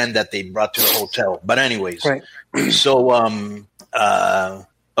fucking van that they brought to the hotel. But anyways, so,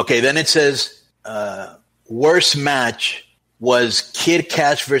 okay, then it says worst match was Kid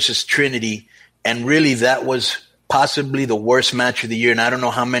Cash versus Trinity. And really that was possibly the worst match of the year, and I don't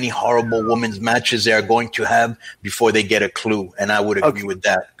know how many horrible women's matches they are going to have before they get a clue, and I would agree with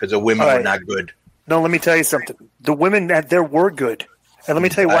that because the women were not good. No, let me tell you something. The women there were good, and let me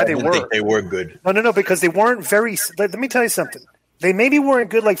tell you why they were. Think they were good. No, because they weren't very. Let me tell you something. They maybe weren't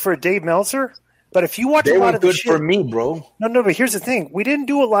good like for a Dave Meltzer, but if you watch a lot of the shit, for me, bro. No, but here's the thing: we didn't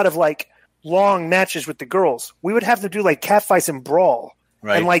do a lot of like long matches with the girls. We would have to do like catfights and brawl.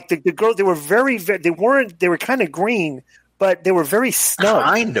 Right. And like the girls, they were they were kind of green, but they were very snug.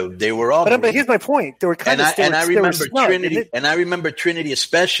 Kind of. They were all. But here's my point. They were kind of. And I remember Trinity, and I remember Trinity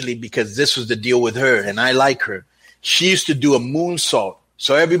especially because this was the deal with her, and I like her. She used to do a moonsault,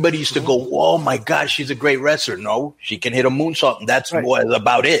 so everybody used to go, "Oh my God, she's a great wrestler." No, she can hit a moonsault, and that's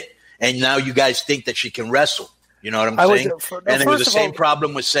about it. And now you guys think that she can wrestle. You know what I'm saying? And it was the same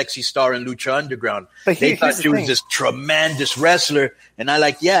problem with Sexy Star and Lucha Underground. They thought she was this tremendous wrestler. And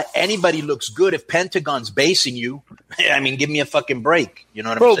I anybody looks good if Pentagon's basing you. I mean, give me a fucking break. You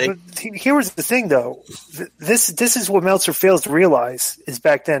know what I'm saying? But here was the thing, though. This is what Meltzer fails to realize is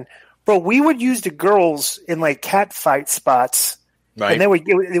back then. Bro, we would use the girls in, like, cat fight spots. Right. And they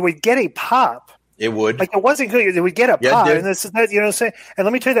would get a pop. It would. Like, it wasn't good. They would get a pop. And this is that, you know what I'm saying? And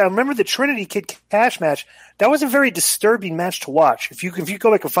let me tell you that. I remember the Trinity Kid Cash match. That was a very disturbing match to watch. If you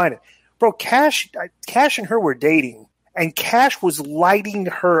go back and find it. Bro, Cash and her were dating. And Cash was lighting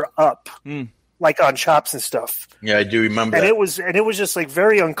her up. like on Chops and stuff. Yeah, I do remember And that. it was just like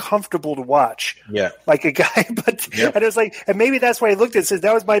very uncomfortable to watch. Yeah. Like a guy, but and it was like, and maybe that's why I looked at it and said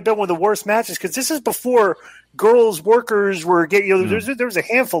that might have been one of the worst matches because this is before girls workers were getting. There was a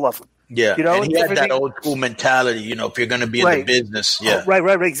handful of them. Yeah, you know, and he had that old school mentality. If you're going to be in the business, yeah,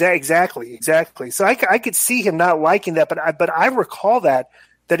 right, exactly. So I could see him not liking that, but I recall that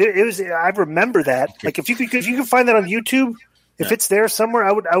it was. I remember that. Like if you could find that on YouTube. If it's there somewhere,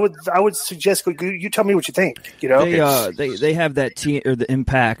 I would suggest you tell me what you think. They have that the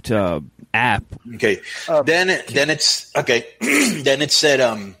Impact app. Okay, then it's okay. Then it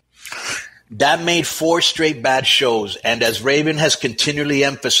said that made 4 straight bad shows, and as Raven has continually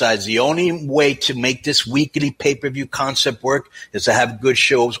emphasized, the only way to make this weekly pay-per-view concept work is to have good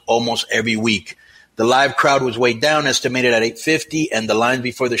shows almost every week. The live crowd was way down, estimated at 850, and the lines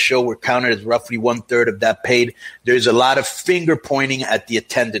before the show were counted as roughly 1/3 of that paid. There's a lot of finger pointing at the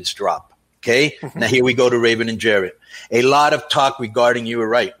attendance drop. Okay? Now here we go to Raven and Jarrett. A lot of talk regarding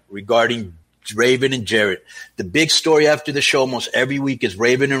Raven and Jarrett. The big story after the show almost every week is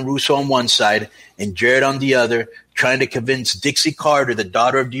Raven and Russo on one side and Jarrett on the other, trying to convince Dixie Carter, the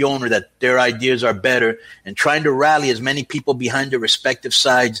daughter of the owner, that their ideas are better and trying to rally as many people behind their respective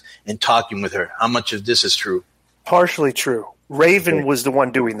sides and talking with her. How much of this is true? Partially true. Raven was the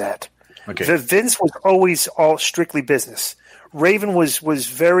one doing that. Okay. Vince was always all strictly business. Raven was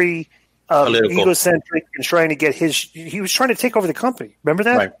very egocentric and trying to get he was trying to take over the company. Remember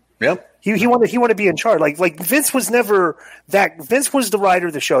that? Right. Yep. He wanted to be in charge. Like Vince was never that. Vince was the writer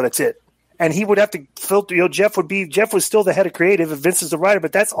of the show. That's it. And he would have to filter. Jeff was still the head of creative, and Vince is the writer.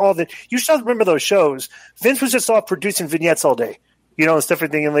 But that's all that you still remember those shows. Vince was just off producing vignettes all day, and stuff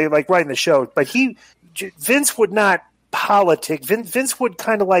and like writing the show. But Vince would not politic. Vince would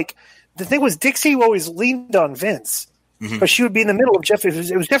kind of like the thing was Dixie always leaned on Vince, but she would be in the middle of Jeff.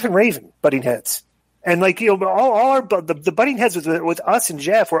 It was Jeff and Raven butting heads. And the butting heads with us and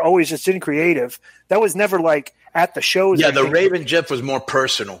Jeff were always just in creative. That was never like at the shows. Yeah, the Raven Jeff was more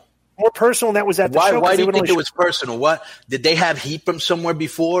personal. And that was at the show. Why do you think it was personal? What did they have heat from somewhere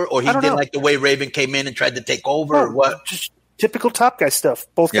before, or he didn't like the way Raven came in and tried to take over, or what? Just typical top guy stuff.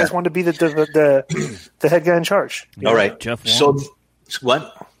 Both guys wanted to be the head guy in charge. All right, Jeff won. So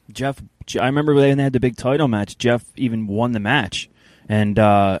what? Jeff, I remember when they had the big title match. Jeff even won the match. And,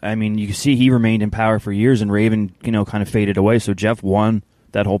 you can see he remained in power for years, and Raven, kind of faded away. So Jeff won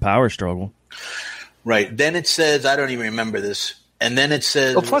that whole power struggle. Right. Then it says, I don't even remember this. And then it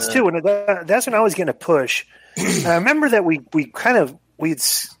says... Well, plus two, and that's when I was getting a push. I remember that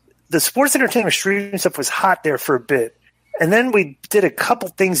the sports entertainment streaming stuff was hot there for a bit. And then we did a couple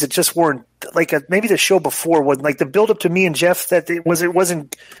things that just weren't, maybe the show before wasn't, like the build-up to me and Jeff, that it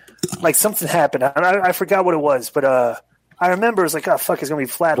wasn't, like something happened. I forgot what it was, but... I remember it was like, oh, fuck, it's going to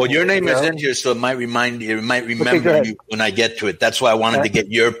be flat. Well, your name is in here, so it might remember you when I get to it. That's why I wanted to get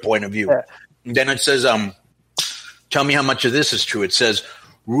your point of view. Yeah. And then it says, tell me how much of this is true. It says,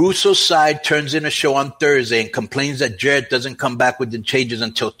 Russo's side turns in a show on Thursday and complains that Jarrett doesn't come back with the changes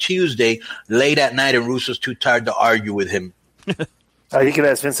until Tuesday, late at night, and Russo's too tired to argue with him. You can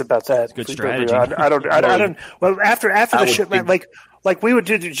ask Vince about that. Good strategy. I don't. Well, after the show, like we would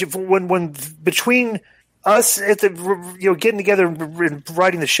do when between us at the getting together and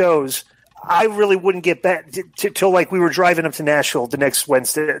writing the shows, I really wouldn't get back till like we were driving up to Nashville the next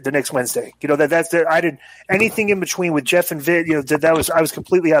Wednesday. I didn't anything in between with Jeff and Vid. I was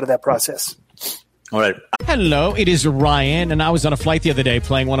completely out of that process. All right. Hello, it is Ryan, and I was on a flight the other day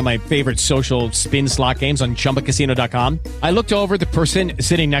playing one of my favorite social spin slot games on ChumbaCasino.com. I looked over at the person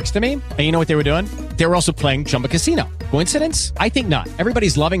sitting next to me, and you know what they were doing? They were also playing Chumba Casino. Coincidence? I think not.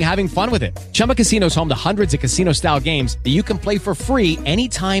 Everybody's loving having fun with it. Chumba Casino is home to hundreds of casino-style games that you can play for free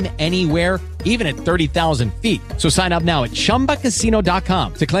anytime, anywhere, even at 30,000 feet. So sign up now at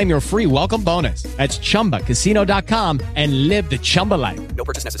ChumbaCasino.com to claim your free welcome bonus. That's ChumbaCasino.com and live the Chumba life. No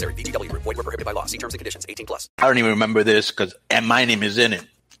purchase necessary. VGW. Void where prohibited by law. See terms and conditions. 18+. I don't even remember this and my name is in it.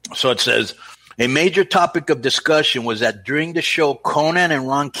 So it says, a major topic of discussion was that during the show, Conan and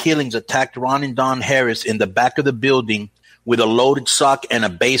Ron Killings attacked Ron and Don Harris in the back of the building with a loaded sock and a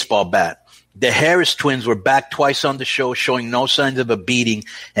baseball bat. The Harris twins were back twice on the show, showing no signs of a beating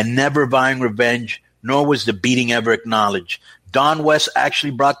and never vying revenge, nor was the beating ever acknowledged. Don West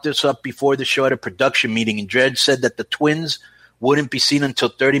actually brought this up before the show at a production meeting, and Dredd said that the twins wouldn't be seen until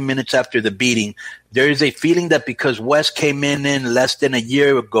 30 minutes after the beating. There is a feeling that because West came in less than a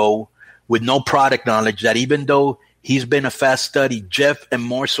year ago with no product knowledge, that even though he's been a fast study, Jeff and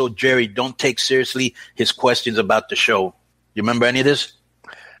more so Jerry don't take seriously his questions about the show. You remember any of this?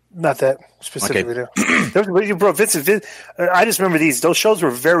 Not that specifically. Okay. Bro, Vince, I just remember those shows were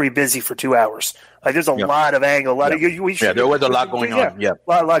very busy for 2 hours. Like there's a lot of angle, there was a lot going on. Yeah,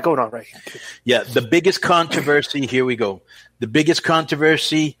 a lot going on, right? Yeah, the biggest controversy. Here we go. The biggest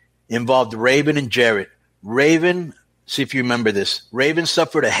controversy involved Raven and Jarrett. Raven, see if you remember this. Raven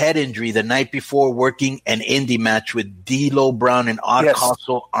suffered a head injury the night before working an indie match with D'Lo Brown in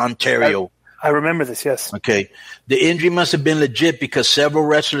Oddcastle, Ontario. I remember this, yes. Okay. The injury must have been legit because several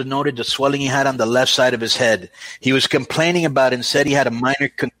wrestlers noted the swelling he had on the left side of his head. He was complaining about it and said he had a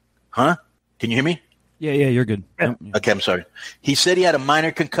minor Huh? Can you hear me? Yeah, you're good. Yeah. Okay, I'm sorry. He said he had a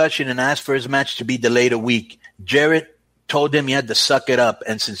minor concussion and asked for his match to be delayed a week. Jarrett told him he had to suck it up,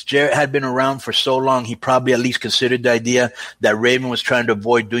 and since Jarrett had been around for so long, he probably at least considered the idea that Raven was trying to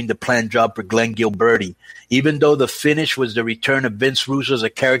avoid doing the planned job for Glenn Gilberti. Even though the finish was the return of Vince Russo as a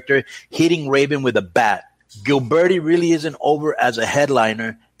character hitting Raven with a bat. Gilberti really isn't over as a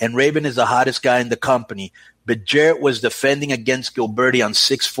headliner, and Raven is the hottest guy in the company. But Jarrett was defending against Gilberti on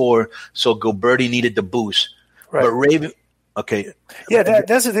 6'4", so Gilberti needed the boost. Right. But Raven, okay. Yeah,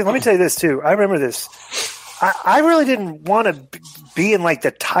 that's the thing. Let me tell you this, too. I remember this. I really didn't want to be in, like, the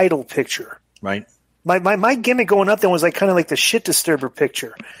title picture. Right. My gimmick going up there was, like, kind of like the shit disturber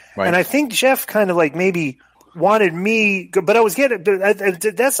picture. Right. And I think Jeff kind of, like, maybe wanted me, but I was getting,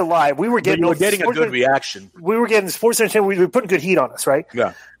 that's a lie. We were getting, a good reaction. We were getting sports entertainment. We were putting good heat on us, right?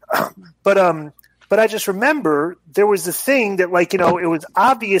 Yeah. But I just remember there was the thing that, like, it was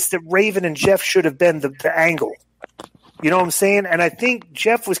obvious that Raven and Jeff should have been the angle. You know what I'm saying? And I think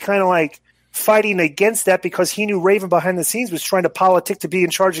Jeff was kind of like fighting against that because he knew Raven behind the scenes was trying to politic to be in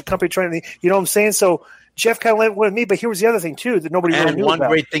charge of the company, you know what I'm saying? So Jeff kind of went with me, but here was the other thing too that nobody really knew about. And one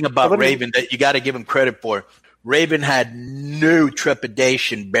great thing about Raven that you got to give him credit for, Raven had no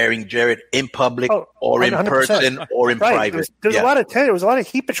trepidation bearing Jarrett in public or in 100%. Person or in private. There's a lot of there was a lot of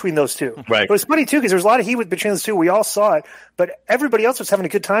heat between those two. Right. It was funny too because there was a lot of heat between those two. We all saw it, but everybody else was having a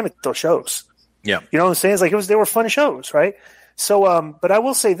good time at those shows. Yeah. You know what I'm saying? It's like they were fun shows, right? So, but I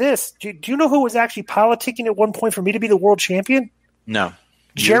will say this: do you know who was actually politicking at one point for me to be the world champion? No.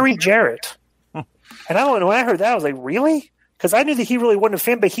 Jerry Jarrett. And I don't know. When I heard that, I was like, really? Because I knew that he really wasn't a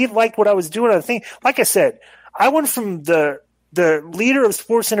fan, but he liked what I was doing. I think, like I said, I went from the leader of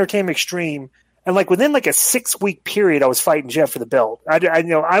Sports Entertainment Extreme, and like within like a 6-week period, I was fighting Jeff for the belt.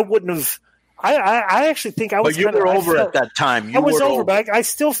 I wouldn't have. I actually think I was. But you were over at that time. I was over, but I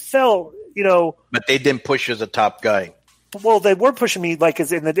still felt, But they didn't push you as a top guy. Well, they were pushing me like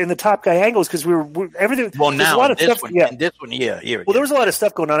as in the top guy angles because we were everything. Well, now a lot of this stuff, one, yeah. this one, yeah. Well, there was a lot of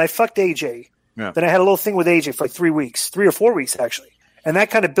stuff going on. I fucked AJ. Yeah. Then I had a little thing with AJ for like 3 weeks, 3 or 4 weeks actually, and that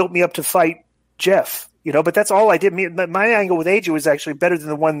kind of built me up to fight Jeff. But that's all I did. My angle with AJ was actually better than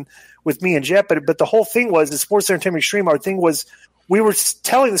the one with me and Jeff. But the whole thing was the Sports Entertainment Extreme. Our thing was we were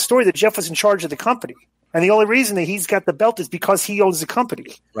telling the story that Jeff was in charge of the company, and the only reason that he's got the belt is because he owns the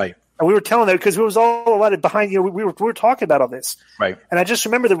company. Right. And we were telling that because it was all a lot of behind. We were talking about all this. Right. And I just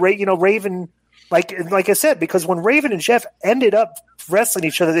remember Raven, like I said, because when Raven and Jeff ended up wrestling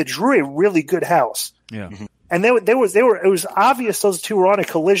each other, they drew a really good house. Yeah. Mm-hmm. And it was obvious those two were on a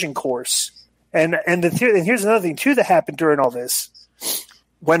collision course. And here's another thing too that happened during all this.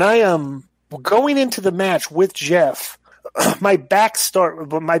 When I going into the match with Jeff, my back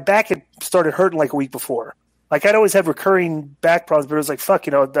had started hurting like a week before. Like I'd always have recurring back problems, but it was like fuck,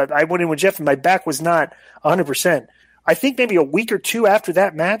 that I went in with Jeff and my back was not 100%. I think maybe a week or two after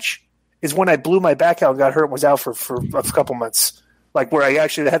that match is when I blew my back out and got hurt and was out for a couple months. Like where I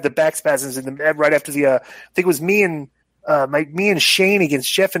actually had the back spasms right after I think it was me and Shane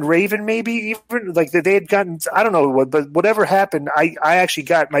against Jeff and Raven, maybe even like they had gotten, I don't know what, but whatever happened, I actually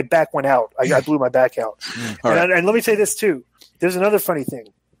my back went out. I blew my back out. And let me say this too. There's another funny thing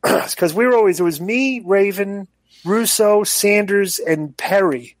because it was me, Raven, Russo, Sanders, and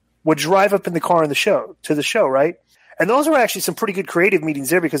Perry would drive up in the car to the show, right? And those were actually some pretty good creative meetings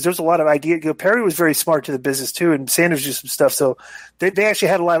there because there's a lot of ideas. Perry was very smart to the business too, and Sanders did some stuff. So they actually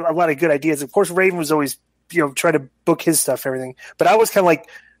had a lot of good ideas. Of course, Raven was always trying to book his stuff and everything. But I was kind of like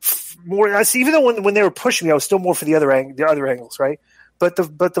more. Even though when they were pushing me, I was still more for the other angles, right? But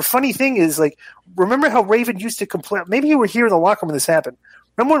the funny thing is, like, remember how Raven used to complain? Maybe you were here in the locker room when this happened.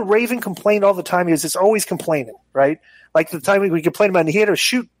 Remember when Raven complained all the time? He was just always complaining, right? Like the time we complained about, and he had to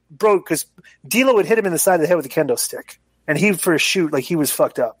shoot broke because D'Lo would hit him in the side of the head with a kendo stick, and he for a shoot like he was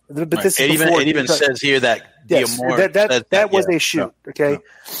fucked up. But right. This it even says here that yes, that was a shoot. Okay.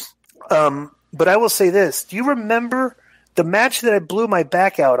 But I will say this. Do you remember the match that I blew my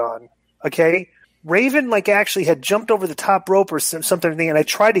back out on? Okay. Raven actually had jumped over the top rope or something, and I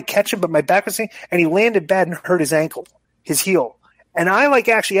tried to catch him, but my back was and he landed bad and hurt his ankle, his heel. And I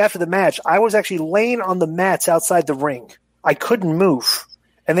actually after the match, I was actually laying on the mats outside the ring. I couldn't move,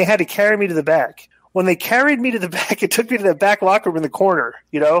 and they had to carry me to the back. When they carried me to the back, it took me to the back locker room in the corner.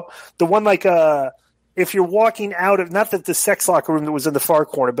 The one if you're walking out of, not that the sex locker room that was in the far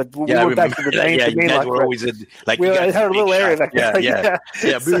corner, but we were back to the main, you guys locker were room. always in, we had a little area back there. Yeah.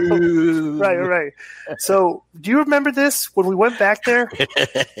 So, right. So, do you remember this when we went back there?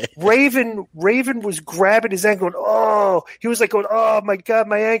 Raven was grabbing his ankle, going, he was going, oh my god,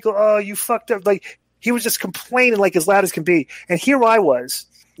 my ankle, oh you fucked up. He was just complaining as loud as can be, and here I was,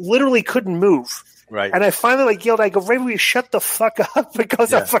 literally couldn't move. Right. And I finally yelled, I go, Raven, will you shut the fuck up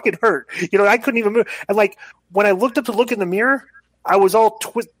because I'm fucking hurt. I couldn't even move. And when I looked up to look in the mirror, I was all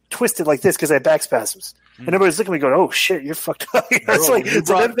twisted like this because I had back spasms. And everybody's looking at me going, oh shit, you're fucked up.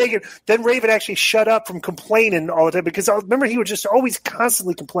 Then Raven actually shut up from complaining all the time because I remember he would just always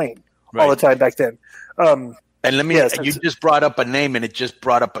constantly complain all the time back then. And let me, you just brought up a name and it just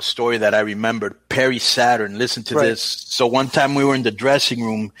brought up a story that I remembered. Perry Saturn. Listen to this. So one time we were in the dressing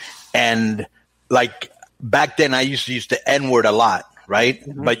room and back then I used to use the N-word a lot, right?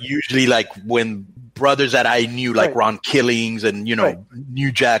 Mm-hmm. But usually when brothers that I knew, Ron Killings and,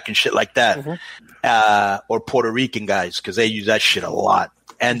 New Jack and shit like that, or Puerto Rican guys, because they use that shit a lot.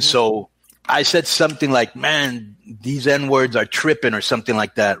 And so I said something like, man, these N-words are tripping or something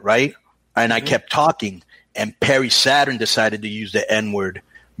like that, right? And I kept talking. And Perry Saturn decided to use the N-word.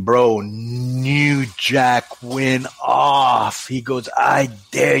 Bro, New Jack went off. He goes, I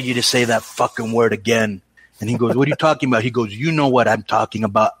dare you to say that fucking word again. And he goes, what are you talking about? He goes, you know what I'm talking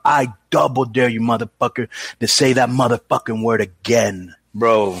about. I double dare you, motherfucker, to say that motherfucking word again,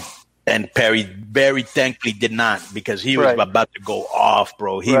 bro. And Perry very thankfully did not because he was about to go off,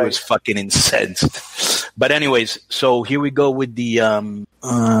 bro. He was fucking incensed. But anyways, so here we go with the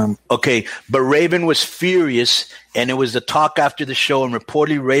okay. But Raven was furious, and it was the talk after the show. And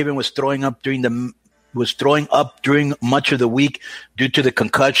reportedly, Raven was throwing up during much of the week due to the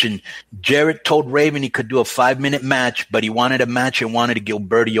concussion. Jarrett told Raven he could do a 5-minute match, but he wanted a match and wanted to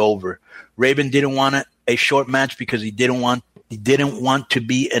Gilberti over. Raven didn't want a short match because he didn't want to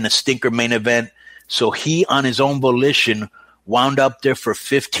be in a stinker main event. So he, on his own volition, wound up there for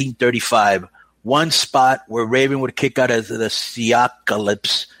 15:35. One spot where Raven would kick out of the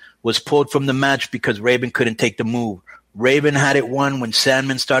Siacalypse was pulled from the match because Raven couldn't take the move. Raven had it won when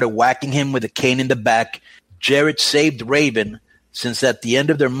Sandman started whacking him with a cane in the back. Jarrett saved Raven since at the end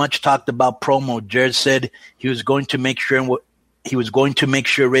of their much talked about promo, Jarrett said he was going to make sure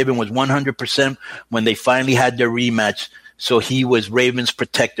Raven was 100% when they finally had their rematch. So he was Raven's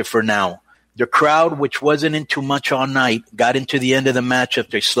protector for now. The crowd, which wasn't into much all night, got into the end of the match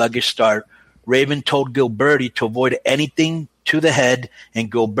after a sluggish start. Raven told Gilberti to avoid anything to the head,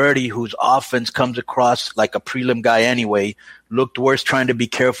 and Gilberti, whose offense comes across like a prelim guy anyway, looked worse trying to be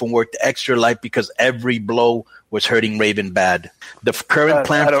careful and worked extra light because every blow was hurting Raven bad. The current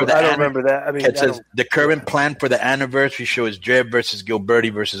plan for the current plan for the anniversary show is Jarrett versus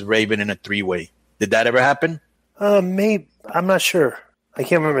Gilberti versus Raven in a 3-way. Did that ever happen? Maybe. I'm not sure. I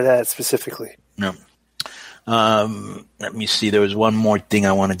can't remember that specifically. No. Let me see. There was one more thing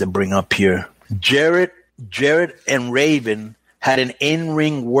I wanted to bring up here. Jarrett and Raven had an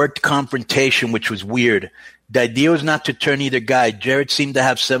in-ring worked confrontation, which was weird. The idea was not to turn either guy. Jarrett seemed to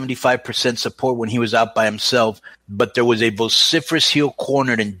have 75% support when he was out by himself, but there was a vociferous heel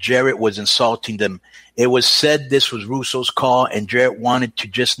cornered and Jarrett was insulting them. It was said this was Russo's call and Jarrett wanted to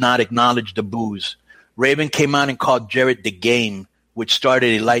just not acknowledge the boos. Raven came out and called Jarrett the game, which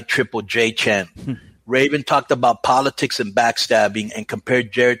started a light Triple J chant. Raven talked about politics and backstabbing and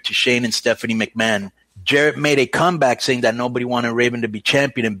compared Jarrett to Shane and Stephanie McMahon. Jarrett made a comeback saying that nobody wanted Raven to be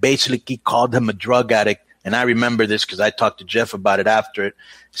champion and basically called him a drug addict. And I remember this because I talked to Jeff about it after it,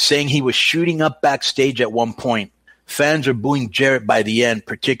 saying he was shooting up backstage at one point. Fans were booing Jarrett by the end,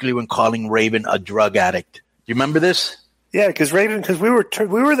 particularly when calling Raven a drug addict. Do you remember this? Yeah, because we were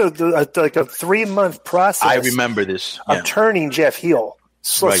like a 3-month process. I remember this. Of turning Jeff heel.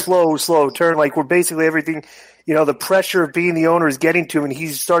 Slow turn. Like we're basically everything, the pressure of being the owner is getting to him and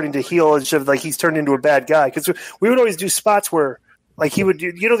he's starting to heel instead of like he's turned into a bad guy. Because we would always do spots where like he would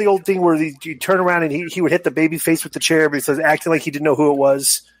do, the old thing where you turn around and he would hit the baby face with the chair because acting like he didn't know who it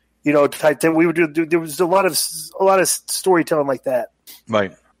was. Type thing. We would do. There was a lot of storytelling like that.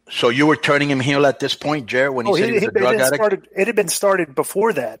 Right. So you were turning him heel at this point, Jarrett, when he said he was a drug addict? It had been started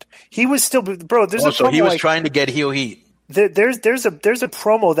before that. He was still, bro. So he was trying to get heel heat. There's a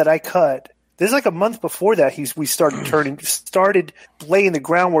promo that I cut. There's like a month before that we started laying the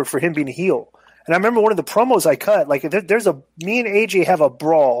groundwork for him being a heel. And I remember one of the promos I cut. Like me and AJ have a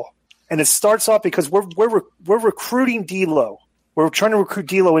brawl, and it starts off because we're recruiting D'Lo. we're trying to recruit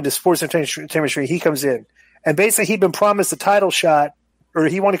D'Lo into sports entertainment industry. He comes in, and basically he'd been promised a title shot, or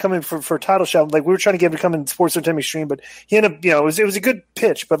he wanted to come in for a title shot. Like we were trying to get him to come in sports entertainment stream, but he ended up, it was a good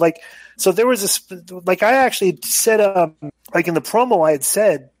pitch. But like, so there was I actually said, like in the promo I had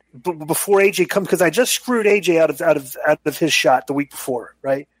said before AJ comes, because I just screwed AJ out of his shot the week before,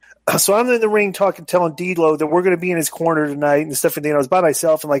 right? So I'm in the ring telling D'Lo that we're going to be in his corner tonight and stuff. And I was by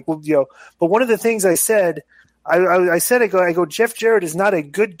myself and like, well, but one of the things I said, I go, Jeff Jarrett is not a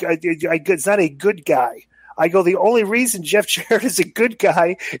good guy. It's not a good guy. I go, the only reason Jeff Jarrett is a good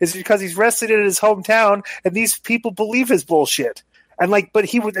guy is because he's wrestling in his hometown and these people believe his bullshit. And like, but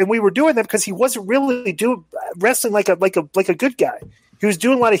we were doing that because he wasn't really doing wrestling like a good guy. He was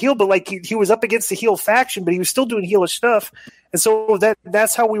doing a lot of heel, but like he was up against the heel faction, but he was still doing heelish stuff. And so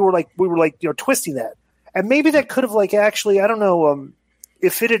that's how we were twisting that. And maybe that could have like actually, I don't know,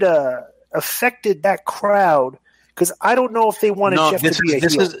 if it had affected that crowd, because I don't know if they wanted Jeff to be a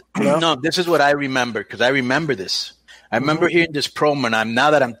heel. No, this is what I remember, because I remember this. I remember hearing this promo, and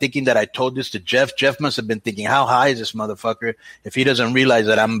now that I'm thinking that I told this to Jeff, Jeff must have been thinking, how high is this motherfucker if he doesn't realize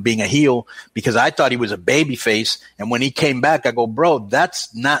that I'm being a heel? Because I thought he was a baby face, and when he came back, I go, bro,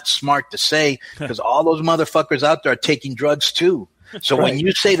 that's not smart to say, because all those motherfuckers out there are taking drugs too. So when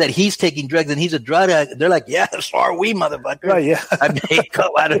you say that he's taking drugs and he's a drug addict, they're like, yeah, so are we, motherfucker. Right, yeah. I mean,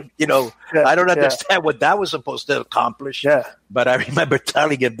 I don't understand what that was supposed to accomplish. Yeah. But I remember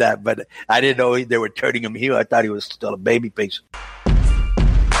telling him that, but I didn't know they were turning him heel. I thought he was still a baby face.